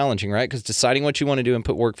most challenging, right? Because deciding what you want to do and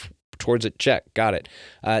put work towards it, check, got it.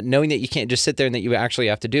 Knowing that you can't just sit there and that you actually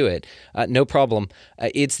have to do it, no problem.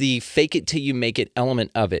 It's the fake it till you make it element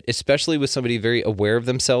of it, especially with somebody very aware of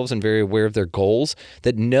themselves and very aware of their goals,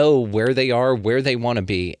 that know where they are, where they want to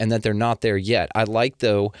be, and that they're not there yet. I like,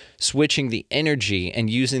 though, switching the energy and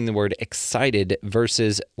using the word excited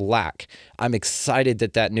versus lack. I'm excited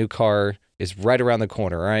that new car is right around the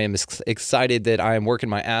corner. I am excited that I am working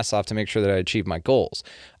my ass off to make sure that I achieve my goals.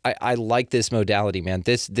 I like this modality, man.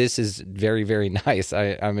 This is very, very nice.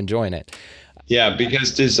 I'm enjoying it. Yeah,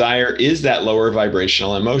 because desire is that lower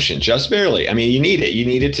vibrational emotion, just barely. I mean, you need it. You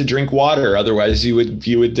need it to drink water. Otherwise, you would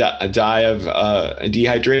die of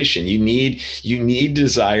dehydration. You need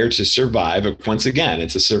desire to survive. Once again,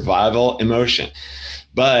 it's a survival emotion.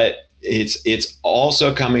 But it's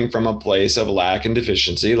also coming from a place of lack and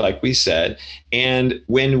deficiency, like we said. And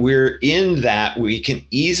when we're in that, we can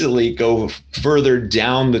easily go further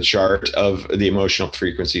down the chart of the emotional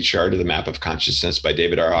frequency chart of the Map of Consciousness by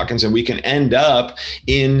David R. Hawkins. And we can end up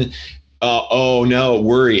in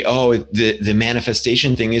worry. Oh, the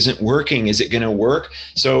manifestation thing isn't working. Is it going to work?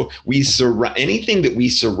 So anything that we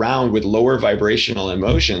surround with lower vibrational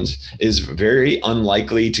emotions is very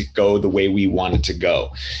unlikely to go the way we want it to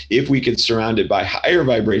go. If we could surround it by higher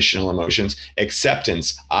vibrational emotions,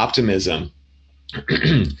 acceptance, optimism,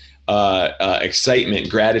 excitement,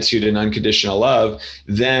 gratitude, and unconditional love,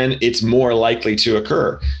 then it's more likely to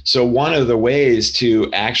occur. So one of the ways to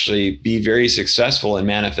actually be very successful in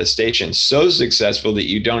manifestation, so successful that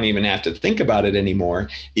you don't even have to think about it anymore,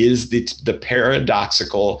 is the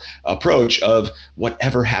paradoxical approach of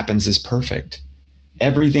whatever happens is perfect.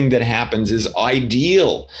 Everything that happens is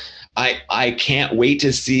ideal. I can't wait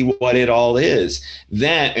to see what it all is.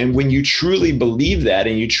 And when you truly believe that,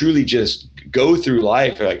 and you truly just go through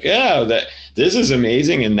life like, yeah, that this is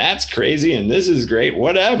amazing and that's crazy and this is great,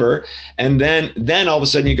 whatever. And then all of a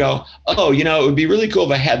sudden you go, oh, you know, it would be really cool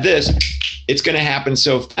if I had this. It's going to happen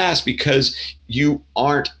so fast because you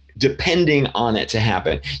aren't depending on it to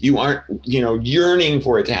happen. You aren't, you know, yearning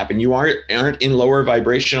for it to happen. You aren't in lower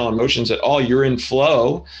vibrational emotions at all. You're in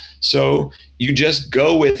flow. So you just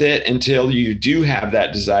go with it until you do have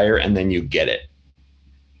that desire, and then you get it.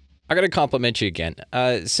 I got to compliment you again.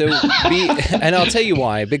 And I'll tell you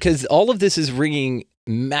why, because all of this is ringing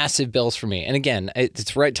massive bells for me. And again,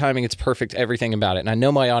 it's right timing. It's perfect. Everything about it. And I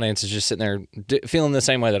know my audience is just sitting there feeling the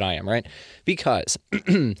same way that I am, right? Because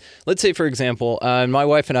let's say, for example, my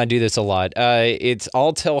wife and I do this a lot.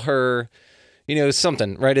 I'll tell her, you know,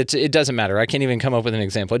 something, right? It doesn't matter. I can't even come up with an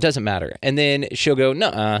example. It doesn't matter. And then she'll go,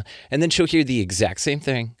 nuh-uh. And then she'll hear the exact same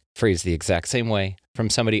thing, phrased the exact same way from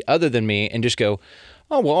somebody other than me, and just go,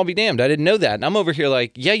 oh, well, I'll be damned. I didn't know that. And I'm over here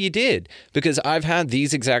like, yeah, you did. Because I've had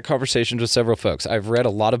these exact conversations with several folks. I've read a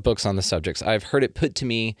lot of books on the subjects. I've heard it put to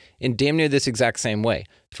me in damn near this exact same way.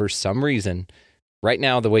 For some reason, right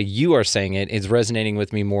now, the way you are saying it is resonating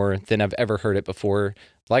with me more than I've ever heard it before.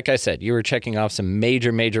 Like I said, you were checking off some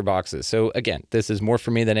major, major boxes. So again, this is more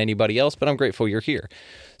for me than anybody else, but I'm grateful you're here.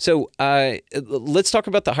 So let's talk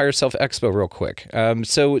about the Higher Self Expo real quick.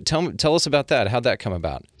 So tell us about that. How'd that come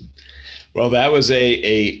about? Well, that was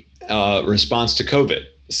a response to COVID.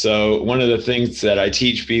 So one of the things that I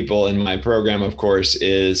teach people in my program, of course,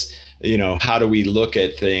 is, you know, how do we look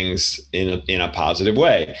at things in a positive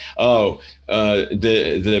way? Oh,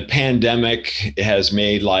 the pandemic has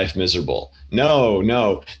made life miserable.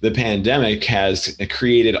 No, the pandemic has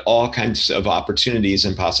created all kinds of opportunities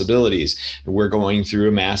and possibilities. We're going through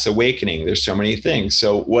a mass awakening. There's so many things.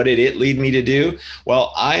 So what did it lead me to do?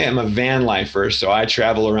 Well, I am a van lifer, so I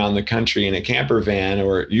travel around the country in a camper van,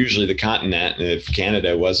 or usually the continent if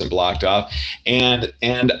Canada wasn't blocked off. And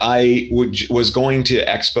I was going to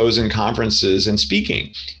expos and conferences and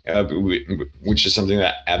speaking, which is something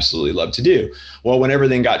that I absolutely love to do. Well, when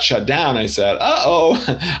everything got shut down, I said,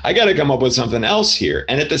 I got to come up with something else here.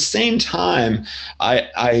 And at the same time,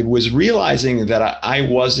 I was realizing that I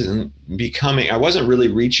wasn't really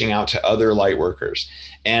reaching out to other light workers.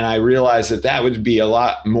 And I realized that would be a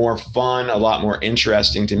lot more fun, a lot more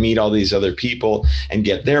interesting to meet all these other people and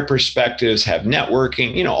get their perspectives, have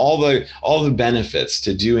networking, you know, all the benefits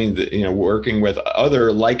to doing working with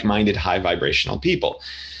other like-minded high vibrational people.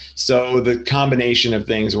 So the combination of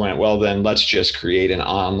things went, well, then let's just create an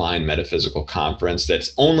online metaphysical conference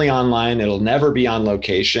that's only online. It'll never be on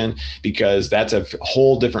location because that's a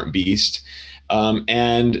whole different beast.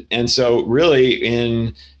 And so really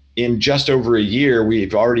in just over a year,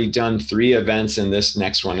 we've already done 3 events, and this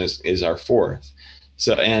next one is our 4th.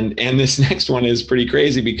 So, and this next one is pretty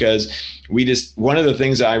crazy because one of the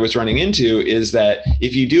things I was running into is that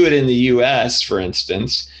if you do it in the US, for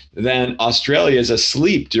instance, then Australia is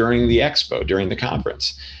asleep during the expo, during the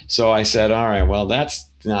conference. So I said, all right, well, that's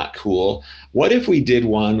not cool. What if we did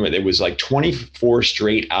one where it was like 24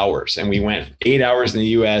 straight hours and we went 8 hours in the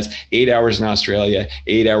US, 8 hours in Australia,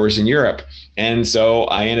 8 hours in Europe? And so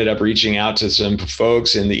I ended up reaching out to some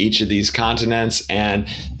folks in each of these continents, and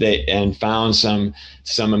found some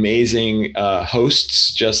amazing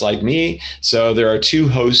hosts just like me. So there are 2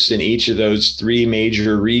 hosts in each of those 3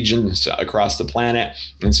 major regions across the planet.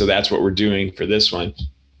 And so that's what we're doing for this one.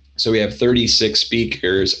 So we have 36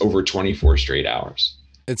 speakers over 24 straight hours.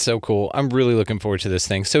 It's so cool. I'm really looking forward to this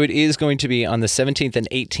thing. So it is going to be on the 17th and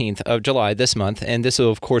 18th of July this month, and this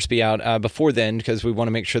will, of course, be out before then because we want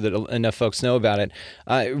to make sure that enough folks know about it.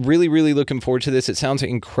 Really, really looking forward to this. It sounds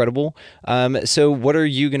incredible. So what are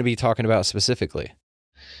you going to be talking about specifically?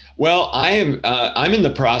 Well, I'm in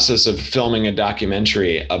the process of filming a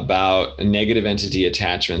documentary about negative entity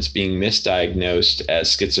attachments being misdiagnosed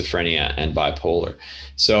as schizophrenia and bipolar.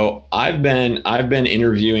 So I've been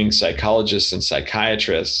interviewing psychologists and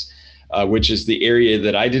psychiatrists, which is the area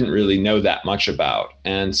that I didn't really know that much about.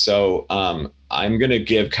 And so I'm going to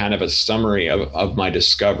give kind of a summary of my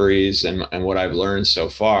discoveries and what I've learned so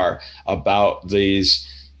far about this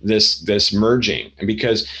merging. And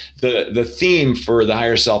because the theme for the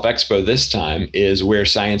Higher Self Expo this time is where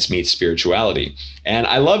science meets spirituality. And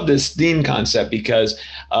I love this theme concept because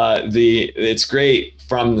it's great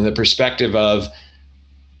from the perspective of,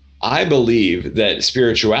 I believe that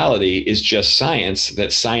spirituality is just science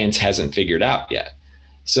that science hasn't figured out yet.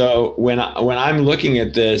 So when I'm looking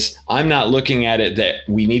at this, I'm not looking at it that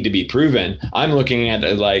we need to be proven. I'm looking at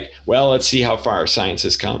it like, well, let's see how far science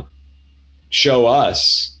has come. Show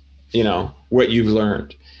us, what you've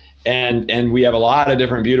learned. and we have a lot of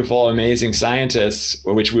different beautiful, amazing scientists,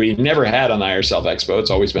 which we never had on the Higher Self Expo.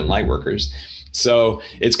 It's always been light workers. So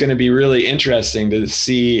it's going to be really interesting to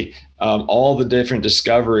see all the different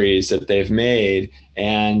discoveries that they've made.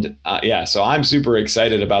 And so I'm super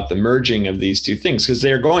excited about the merging of these two things, because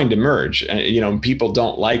they're going to merge. People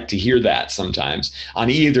don't like to hear that sometimes on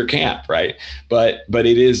either camp, right? But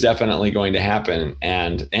it is definitely going to happen,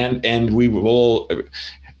 and we will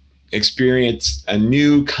experience a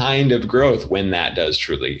new kind of growth when that does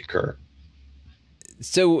truly occur.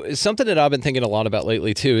 So something that I've been thinking a lot about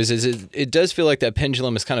lately too is it does feel like that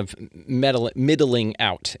pendulum is kind of middling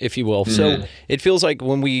out, if you will. So it feels like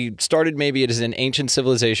when we started, maybe it is an ancient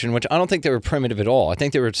civilization, which I don't think they were primitive at all. I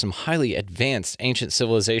think there were some highly advanced ancient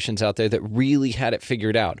civilizations out there that really had it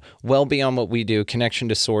figured out, well beyond what we do, connection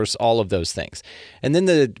to source, all of those things. And then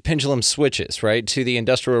the pendulum switches, right, to the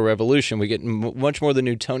Industrial Revolution. We get much more the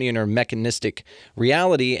Newtonian or mechanistic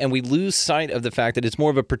reality, and we lose sight of the fact that it's more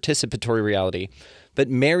of a participatory reality. But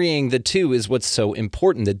marrying the two is what's so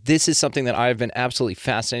important, that this is something that I've been absolutely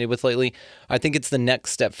fascinated with lately. I think it's the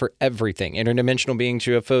next step for everything. Interdimensional beings,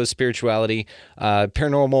 UFOs, spirituality,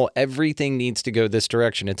 paranormal, everything needs to go this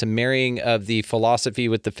direction. It's a marrying of the philosophy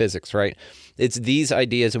with the physics, right? It's these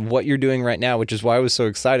ideas and what you're doing right now, which is why I was so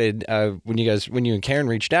excited when you and Karen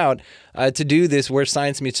reached out to do this, Where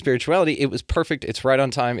Science Meets Spirituality. It was perfect. It's right on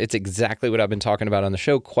time. It's exactly what I've been talking about on the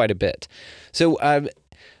show quite a bit. So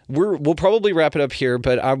we'll probably wrap it up here,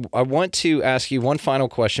 but I want to ask you one final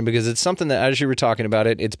question, because it's something that, as you were talking about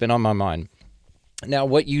it, it's been on my mind. Now,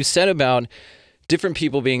 what you said about different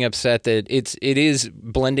people being upset that it is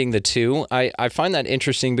blending the two, I find that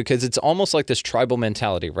interesting, because it's almost like this tribal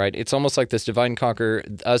mentality, right? It's almost like this divide and conquer,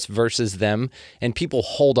 us versus them, and people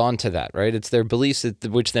hold on to that, right? It's their beliefs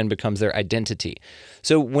which then becomes their identity.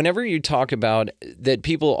 So whenever you talk about that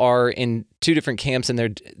people are in two different camps and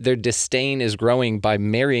their disdain is growing by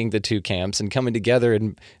marrying the two camps and coming together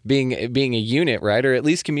and being a unit, right? Or at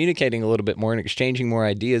least communicating a little bit more and exchanging more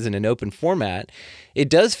ideas in an open format, it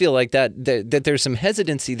does feel like that there's some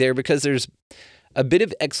hesitancy there, because there's a bit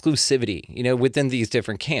of exclusivity, within these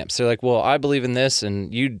different camps. They're like, well, I believe in this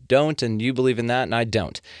and you don't, and you believe in that and I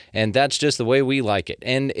don't. And that's just the way we like it.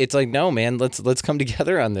 And it's like, no, man, let's come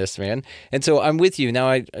together on this, man. And so I'm with you.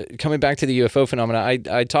 Now, coming back to the UFO phenomena,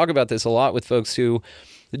 I talk about this a lot with folks who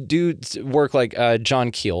do work like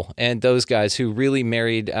John Keel and those guys who really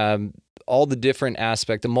married all the different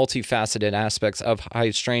aspects, the multifaceted aspects of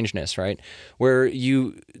high strangeness, right? Where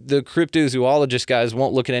the cryptozoologist guys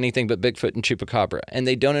won't look at anything but Bigfoot and Chupacabra, and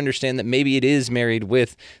they don't understand that maybe it is married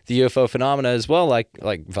with the UFO phenomena as well, like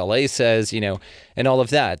Vallée says, and all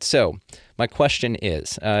of that. So my question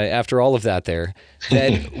is, after all of that there,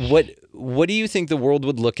 that what do you think the world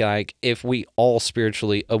would look like if we all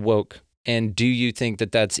spiritually awoke? And do you think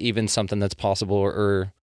that that's even something that's possible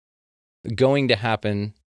or going to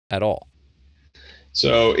happen at all?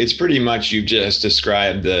 So it's pretty much, you've just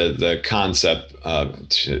described the concept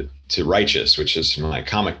to Righteous, which is my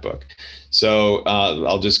comic book. So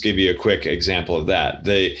I'll just give you a quick example of that.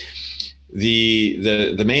 The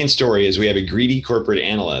main story is we have a greedy corporate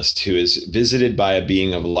analyst who is visited by a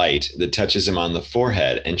being of light that touches him on the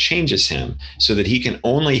forehead and changes him so that he can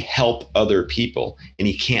only help other people, and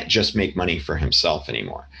he can't just make money for himself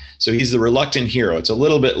anymore. So he's the reluctant hero. It's a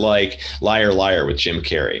little bit like Liar Liar with Jim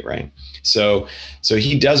Carrey, right? So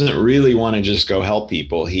he doesn't really want to just go help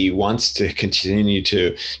people. He wants to continue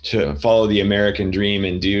to follow the American dream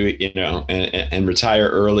and do, and retire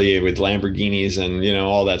early with Lamborghinis and,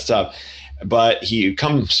 all that stuff. But he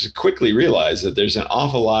comes to quickly realize that there's an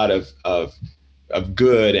awful lot of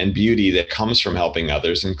good and beauty that comes from helping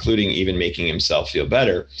others, including even making himself feel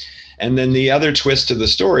better. And then the other twist to the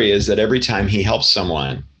story is that every time he helps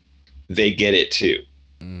someone, they get it too.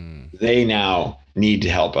 They now need to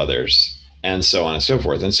help others, and so on and so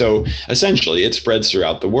forth. And so essentially it spreads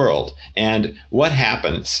throughout the world. And what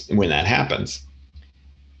happens when that happens?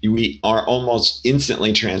 We are almost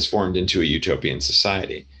instantly transformed into a utopian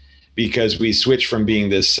society, because we switch from being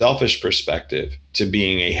this selfish perspective to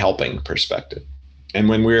being a helping perspective. And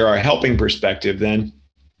when we are a helping perspective, then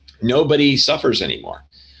nobody suffers anymore.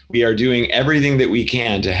 We are doing everything that we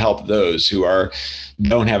can to help those who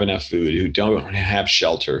don't have enough food, who don't have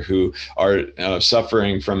shelter, who are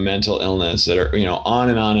suffering from mental illness, that are, on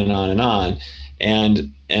and on and on and on.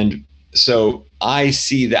 And so I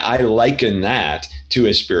see that, I liken that to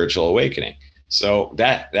a spiritual awakening. So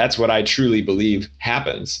that's what I truly believe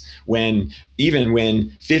happens even when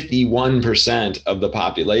 51% of the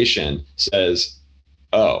population says,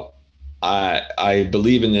 oh, I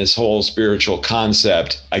believe in this whole spiritual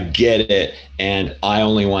concept, I get it, and I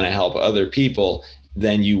only want to help other people.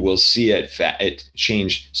 then you will see it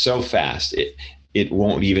change so fast. It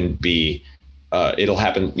won't even be, it'll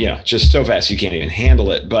happen, just so fast you can't even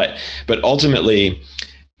handle it. But ultimately,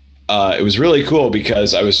 it was really cool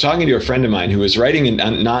because I was talking to a friend of mine who was writing a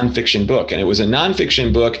nonfiction book, and it was a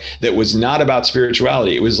nonfiction book that was not about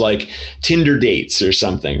spirituality. It was like Tinder dates or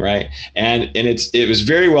something, right? And it was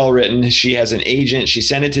very well written. She has an agent. She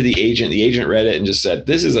sent it to the agent. The agent read it and just said,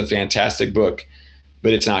 "This is a fantastic book,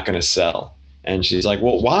 but it's not going to sell." And she's like,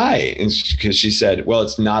 "Well, why?" And because she said, "Well,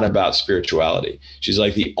 it's not about spirituality." She's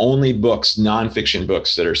like, "The only books, nonfiction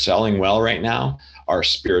books that are selling well right now are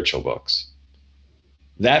spiritual books."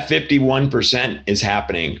 That 51% is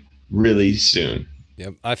happening really soon.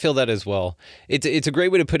 Yep, I feel that as well. It's a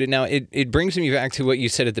great way to put it. Now, it brings me back to what you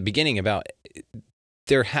said at the beginning about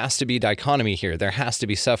there has to be dichotomy here. There has to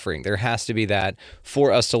be suffering. There has to be that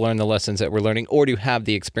for us to learn the lessons that we're learning, or to have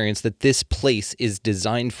the experience that this place is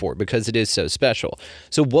designed for, because it is so special.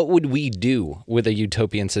 So what would we do with a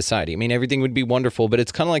utopian society? I mean, everything would be wonderful, but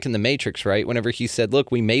it's kind of like in The Matrix, right? Whenever he said,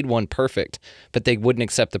 look, we made one perfect, but they wouldn't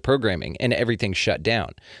accept the programming and everything shut down.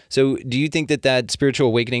 So do you think that spiritual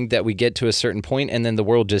awakening, that we get to a certain point and then the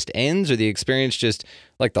world just ends, or the experience just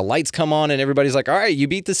like the lights come on and everybody's like, all right, you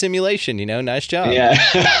beat the simulation, nice job. Yeah,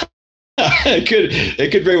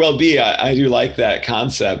 it could very well be. I do like that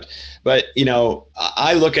concept, but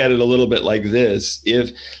I look at it a little bit like this.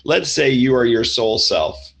 If, let's say, you are your soul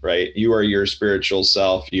self, right? You are your spiritual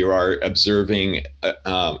self. You are observing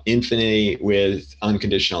infinity with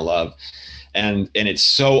unconditional love. And it's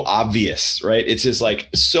so obvious, right? It's just like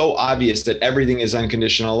so obvious that everything is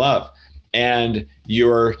unconditional love. And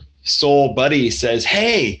your soul buddy says,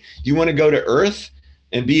 "Hey, you want to go to Earth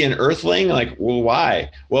and be an earthling?" Like, well,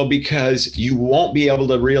 why? Well, because you won't be able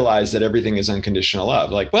to realize that everything is unconditional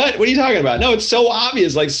love. Like, what are you talking about? No, it's so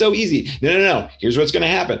obvious, like so easy. No. Here's what's going to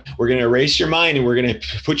happen. We're going to erase your mind and we're going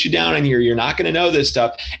to put you down in here. You're not going to know this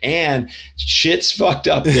stuff. And shit's fucked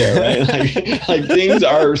up there, right? like things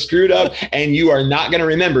are screwed up and you are not going to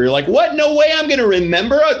remember. You're like, what? No way I'm going to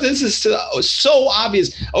remember. This is so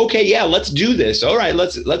obvious. Okay, yeah, let's do this. All right,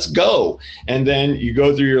 let's go. And then you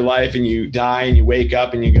go through your life and you die and you wake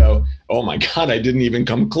up and you go, oh my God, I didn't even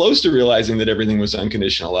come close to realizing that everything was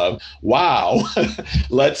unconditional love. Wow.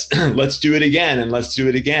 let's do it again, and let's do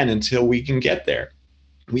it again until we can get there.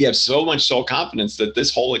 We have so much soul confidence that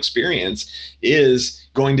this whole experience is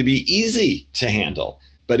going to be easy to handle,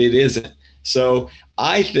 but it isn't. So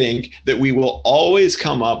I think that we will always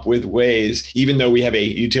come up with ways, even though we have a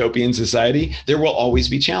utopian society, there will always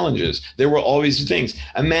be challenges. There will always be things.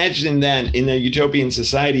 Imagine then in a utopian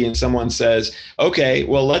society and someone says, okay,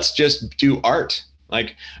 well, let's just do art.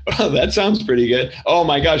 Like, oh, that sounds pretty good. Oh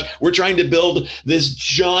my gosh, we're trying to build this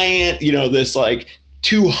giant, this like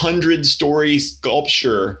 200-story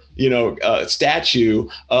sculpture, statue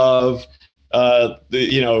of, what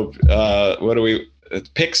do we,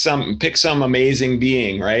 pick some amazing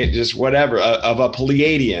being, right? Just whatever, of a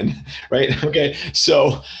Pleiadian, right? Okay,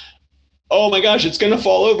 so, oh my gosh, it's going to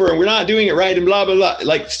fall over and we're not doing it right and blah, blah, blah.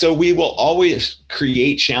 Like, so we will always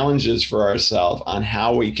create challenges for ourselves on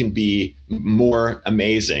how we can be more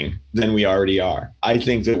amazing than we already are. I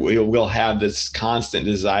think that we will have this constant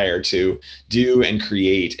desire to do and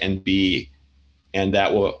create and be, and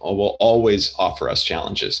that will always offer us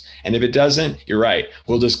challenges. And if it doesn't, you're right.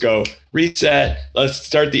 We'll just go reset. Let's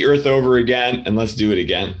start the earth over again and let's do it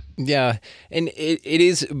again. Yeah, and it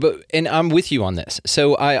is, and I'm with you on this.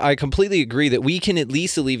 So I completely agree that we can at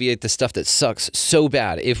least alleviate the stuff that sucks so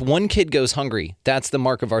bad. If one kid goes hungry, that's the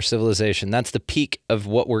mark of our civilization. That's the peak of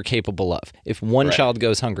what we're capable of. If one child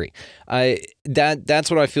goes hungry,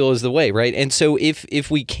 that's what I feel is the way, right? And so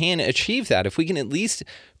if we can achieve that, if we can at least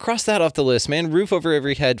cross that off the list, man, roof over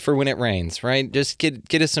every head for when it rains, right? Just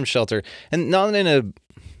get us some shelter, and not in a.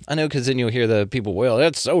 I know, because then you'll hear the people, well,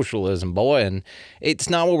 that's socialism, boy. And it's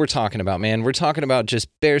not what we're talking about, man. We're talking about just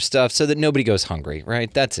bare stuff so that nobody goes hungry,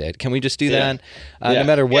 right? That's it. Can we just do that? No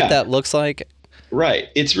matter what that looks like? Right.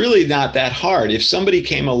 It's really not that hard. If somebody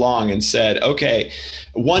came along and said, okay,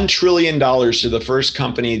 $1 trillion to the first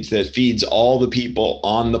company that feeds all the people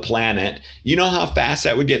on the planet, you know how fast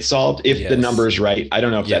that would get solved if the number is right. I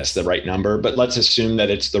don't know if that's the right number, but let's assume that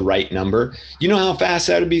it's the right number. You know how fast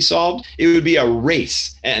that would be solved? It would be a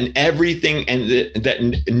race and everything, and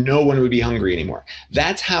that no one would be hungry anymore.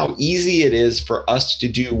 That's how easy it is for us to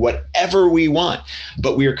do whatever we want.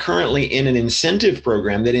 But we are currently in an incentive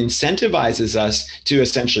program that incentivizes us to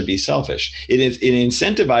essentially be selfish. It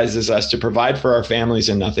incentivizes us to provide for our families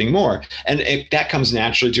and nothing more. And that comes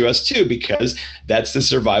naturally to us too, because that's the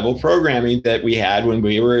survival programming that we had when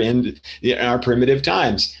we were in our primitive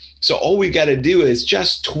times. So all we got to do is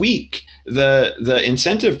just tweak the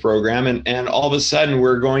incentive program, and all of a sudden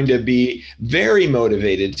we're going to be very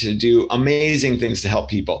motivated to do amazing things to help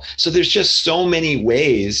people. So there's just so many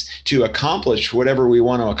ways to accomplish whatever we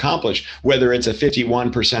want to accomplish, whether it's a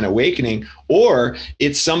 51% awakening or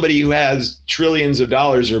it's somebody who has trillions of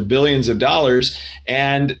dollars or billions of dollars,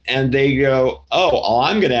 and they go, oh,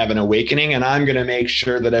 I'm going to have an awakening and I'm going to make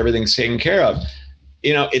sure that everything's taken care of.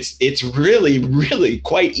 It's really, really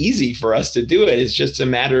quite easy for us to do it. It's just a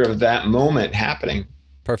matter of that moment happening.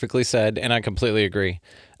 Perfectly said, and I completely agree.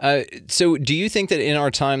 So do you think that in our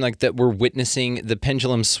time, like that, we're witnessing the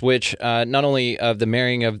pendulum switch, not only of the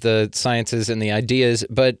marrying of the sciences and the ideas,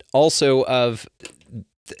 but also of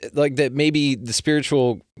like that maybe the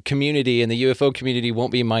spiritual community and the UFO community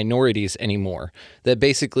won't be minorities anymore, that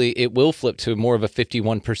basically it will flip to more of a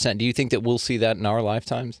 51%. Do you think that we'll see that in our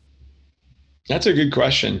lifetimes? That's a good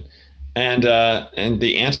question. And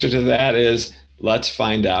the answer to that is, let's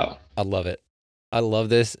find out. I love it. I love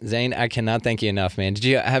this. Zane, I cannot thank you enough, man. Did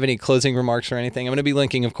you have any closing remarks or anything? I'm going to be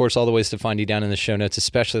linking, of course, all the ways to find you down in the show notes,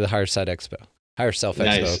 especially the Higher Self Expo.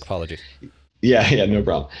 Nice. Apologies. Yeah, no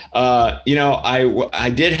problem.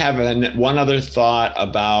 I did have one other thought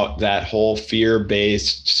about that whole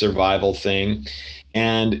fear-based survival thing.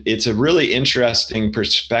 And it's a really interesting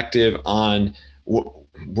perspective on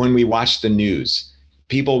when we watch the news.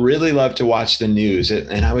 People really love to watch the news.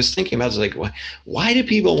 And I was thinking about, like, why do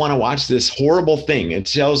people want to watch this horrible thing? It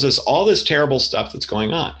tells us all this terrible stuff that's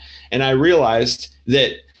going on. And I realized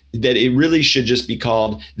that it really should just be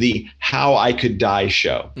called the How I Could Die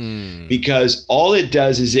show, because all it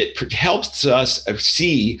does is it helps us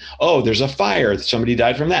see, oh, there's a fire, somebody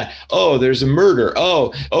died from that. Oh, there's a murder.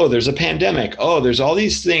 Oh, there's a pandemic. Oh, there's all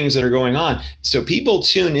these things that are going on. So people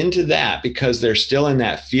tune into that because they're still in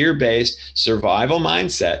that fear-based survival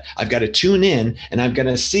mindset. I've got to tune in and I'm going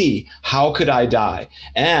to see, how could I die?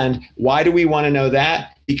 And why do we want to know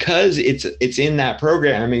that? Because it's in that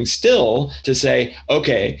programming still to say,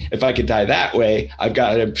 okay, if I could die that way, I've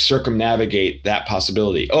got to circumnavigate that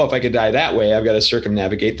possibility. Oh, if I could die that way, I've got to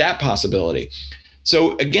circumnavigate that possibility.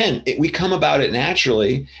 So again, we come about it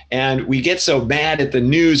naturally, and we get so mad at the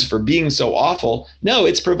news for being so awful. No,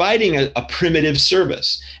 it's providing a primitive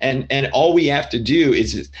service, and all we have to do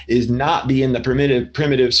is not be in the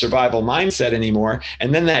primitive survival mindset anymore.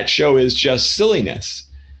 And then that show is just silliness.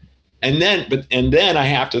 And then I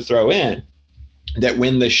have to throw in that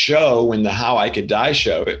when the How I Could Die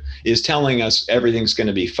show is telling us everything's going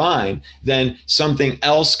to be fine, then something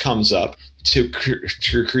else comes up to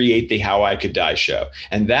create the How I Could Die show.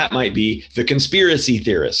 And that might be the conspiracy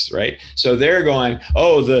theorists, right? So they're going,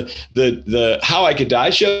 oh, the How I Could Die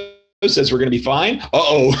show says we're going to be fine.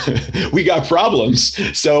 We got problems.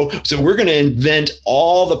 So we're going to invent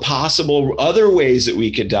all the possible other ways that we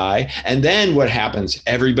could die. And then what happens?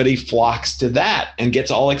 Everybody flocks to that and gets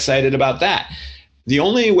all excited about that. The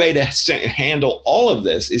only way to handle all of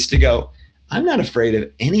this is to go, I'm not afraid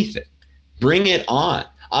of anything. Bring it on.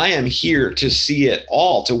 I am here to see it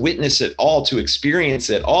all, to witness it all, to experience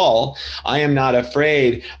it all. I am not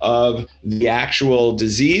afraid of the actual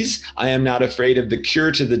disease. I am not afraid of the cure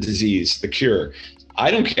to the disease, the cure.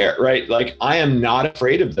 I don't care, right? Like, I am not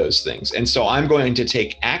afraid of those things. And so I'm going to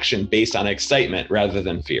take action based on excitement rather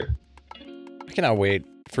than fear. I cannot wait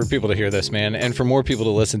for people to hear this, man, and for more people to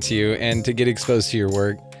listen to you and to get exposed to your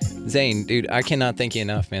work. Zane, dude, I cannot thank you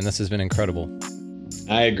enough, man. This has been incredible.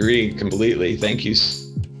 I agree completely. Thank you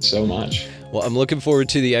so much. Well, I'm looking forward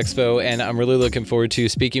to the expo, and I'm really looking forward to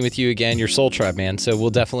speaking with you again, your Soul Tribe, man. So we'll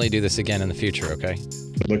definitely do this again in the future, okay?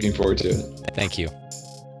 Looking forward to it. Thank you.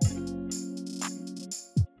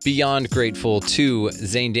 Beyond grateful to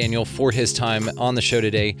Zane Daniel for his time on the show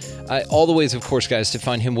today. All the ways, of course, guys, to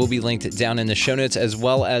find him will be linked down in the show notes, as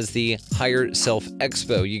well as the Higher Self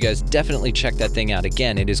Expo. You guys definitely check that thing out.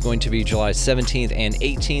 Again, it is going to be July 17th and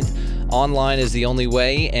 18th. Online is the only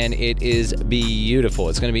way, and it is beautiful.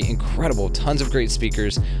 It's going to be incredible. Tons of great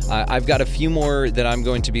speakers. I've got a few more that I'm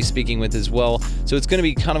going to be speaking with as well. So it's going to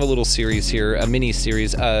be kind of a little series here, a mini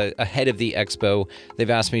series ahead of the expo. They've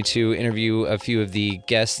asked me to interview a few of the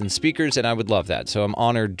guests and speakers, and I would love that. So I'm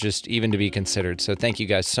honored just even to be considered. So thank you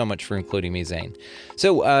guys so much for including me, Zane.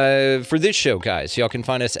 So for this show, guys, y'all can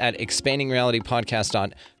find us at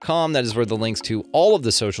expandingrealitypodcast.com. That is where the links to all of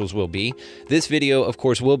the socials will be. This video, of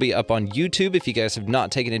course, will be up on on YouTube. If you guys have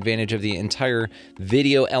not taken advantage of the entire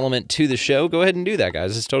video element to the show, go ahead and do that,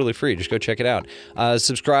 guys. It's totally free. Just go check it out.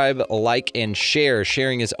 Subscribe, like, and share.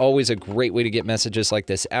 Sharing is always a great way to get messages like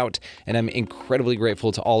this out, and I'm incredibly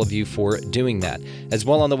grateful to all of you for doing that. As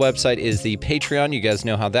well, on the website is the Patreon. You guys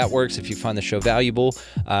know how that works. If you find the show valuable,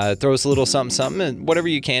 throw us a little something, and whatever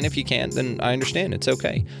you can. If you can't, then I understand. It's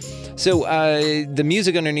okay. So the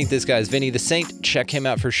music underneath this guy is Vinny the Saint. Check him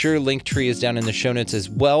out for sure. Linktree is down in the show notes as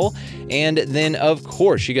well. And then, of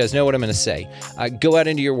course, you guys know what I'm going to say. Go out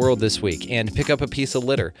into your world this week and pick up a piece of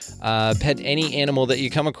litter. Pet any animal that you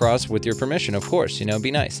come across with your permission, of course.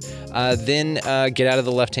 Be nice. Then get out of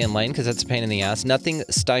the left-hand lane, because that's a pain in the ass. Nothing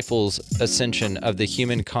stifles ascension of the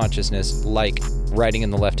human consciousness like riding in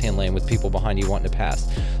the left-hand lane with people behind you wanting to pass.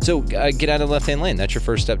 So get out of the left-hand lane. That's your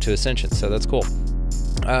first step to ascension. So that's cool.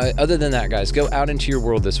 Other than that, guys, go out into your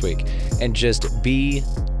world this week and just be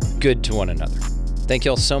good to one another. Thank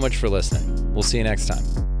you all so much for listening. We'll see you next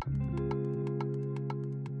time.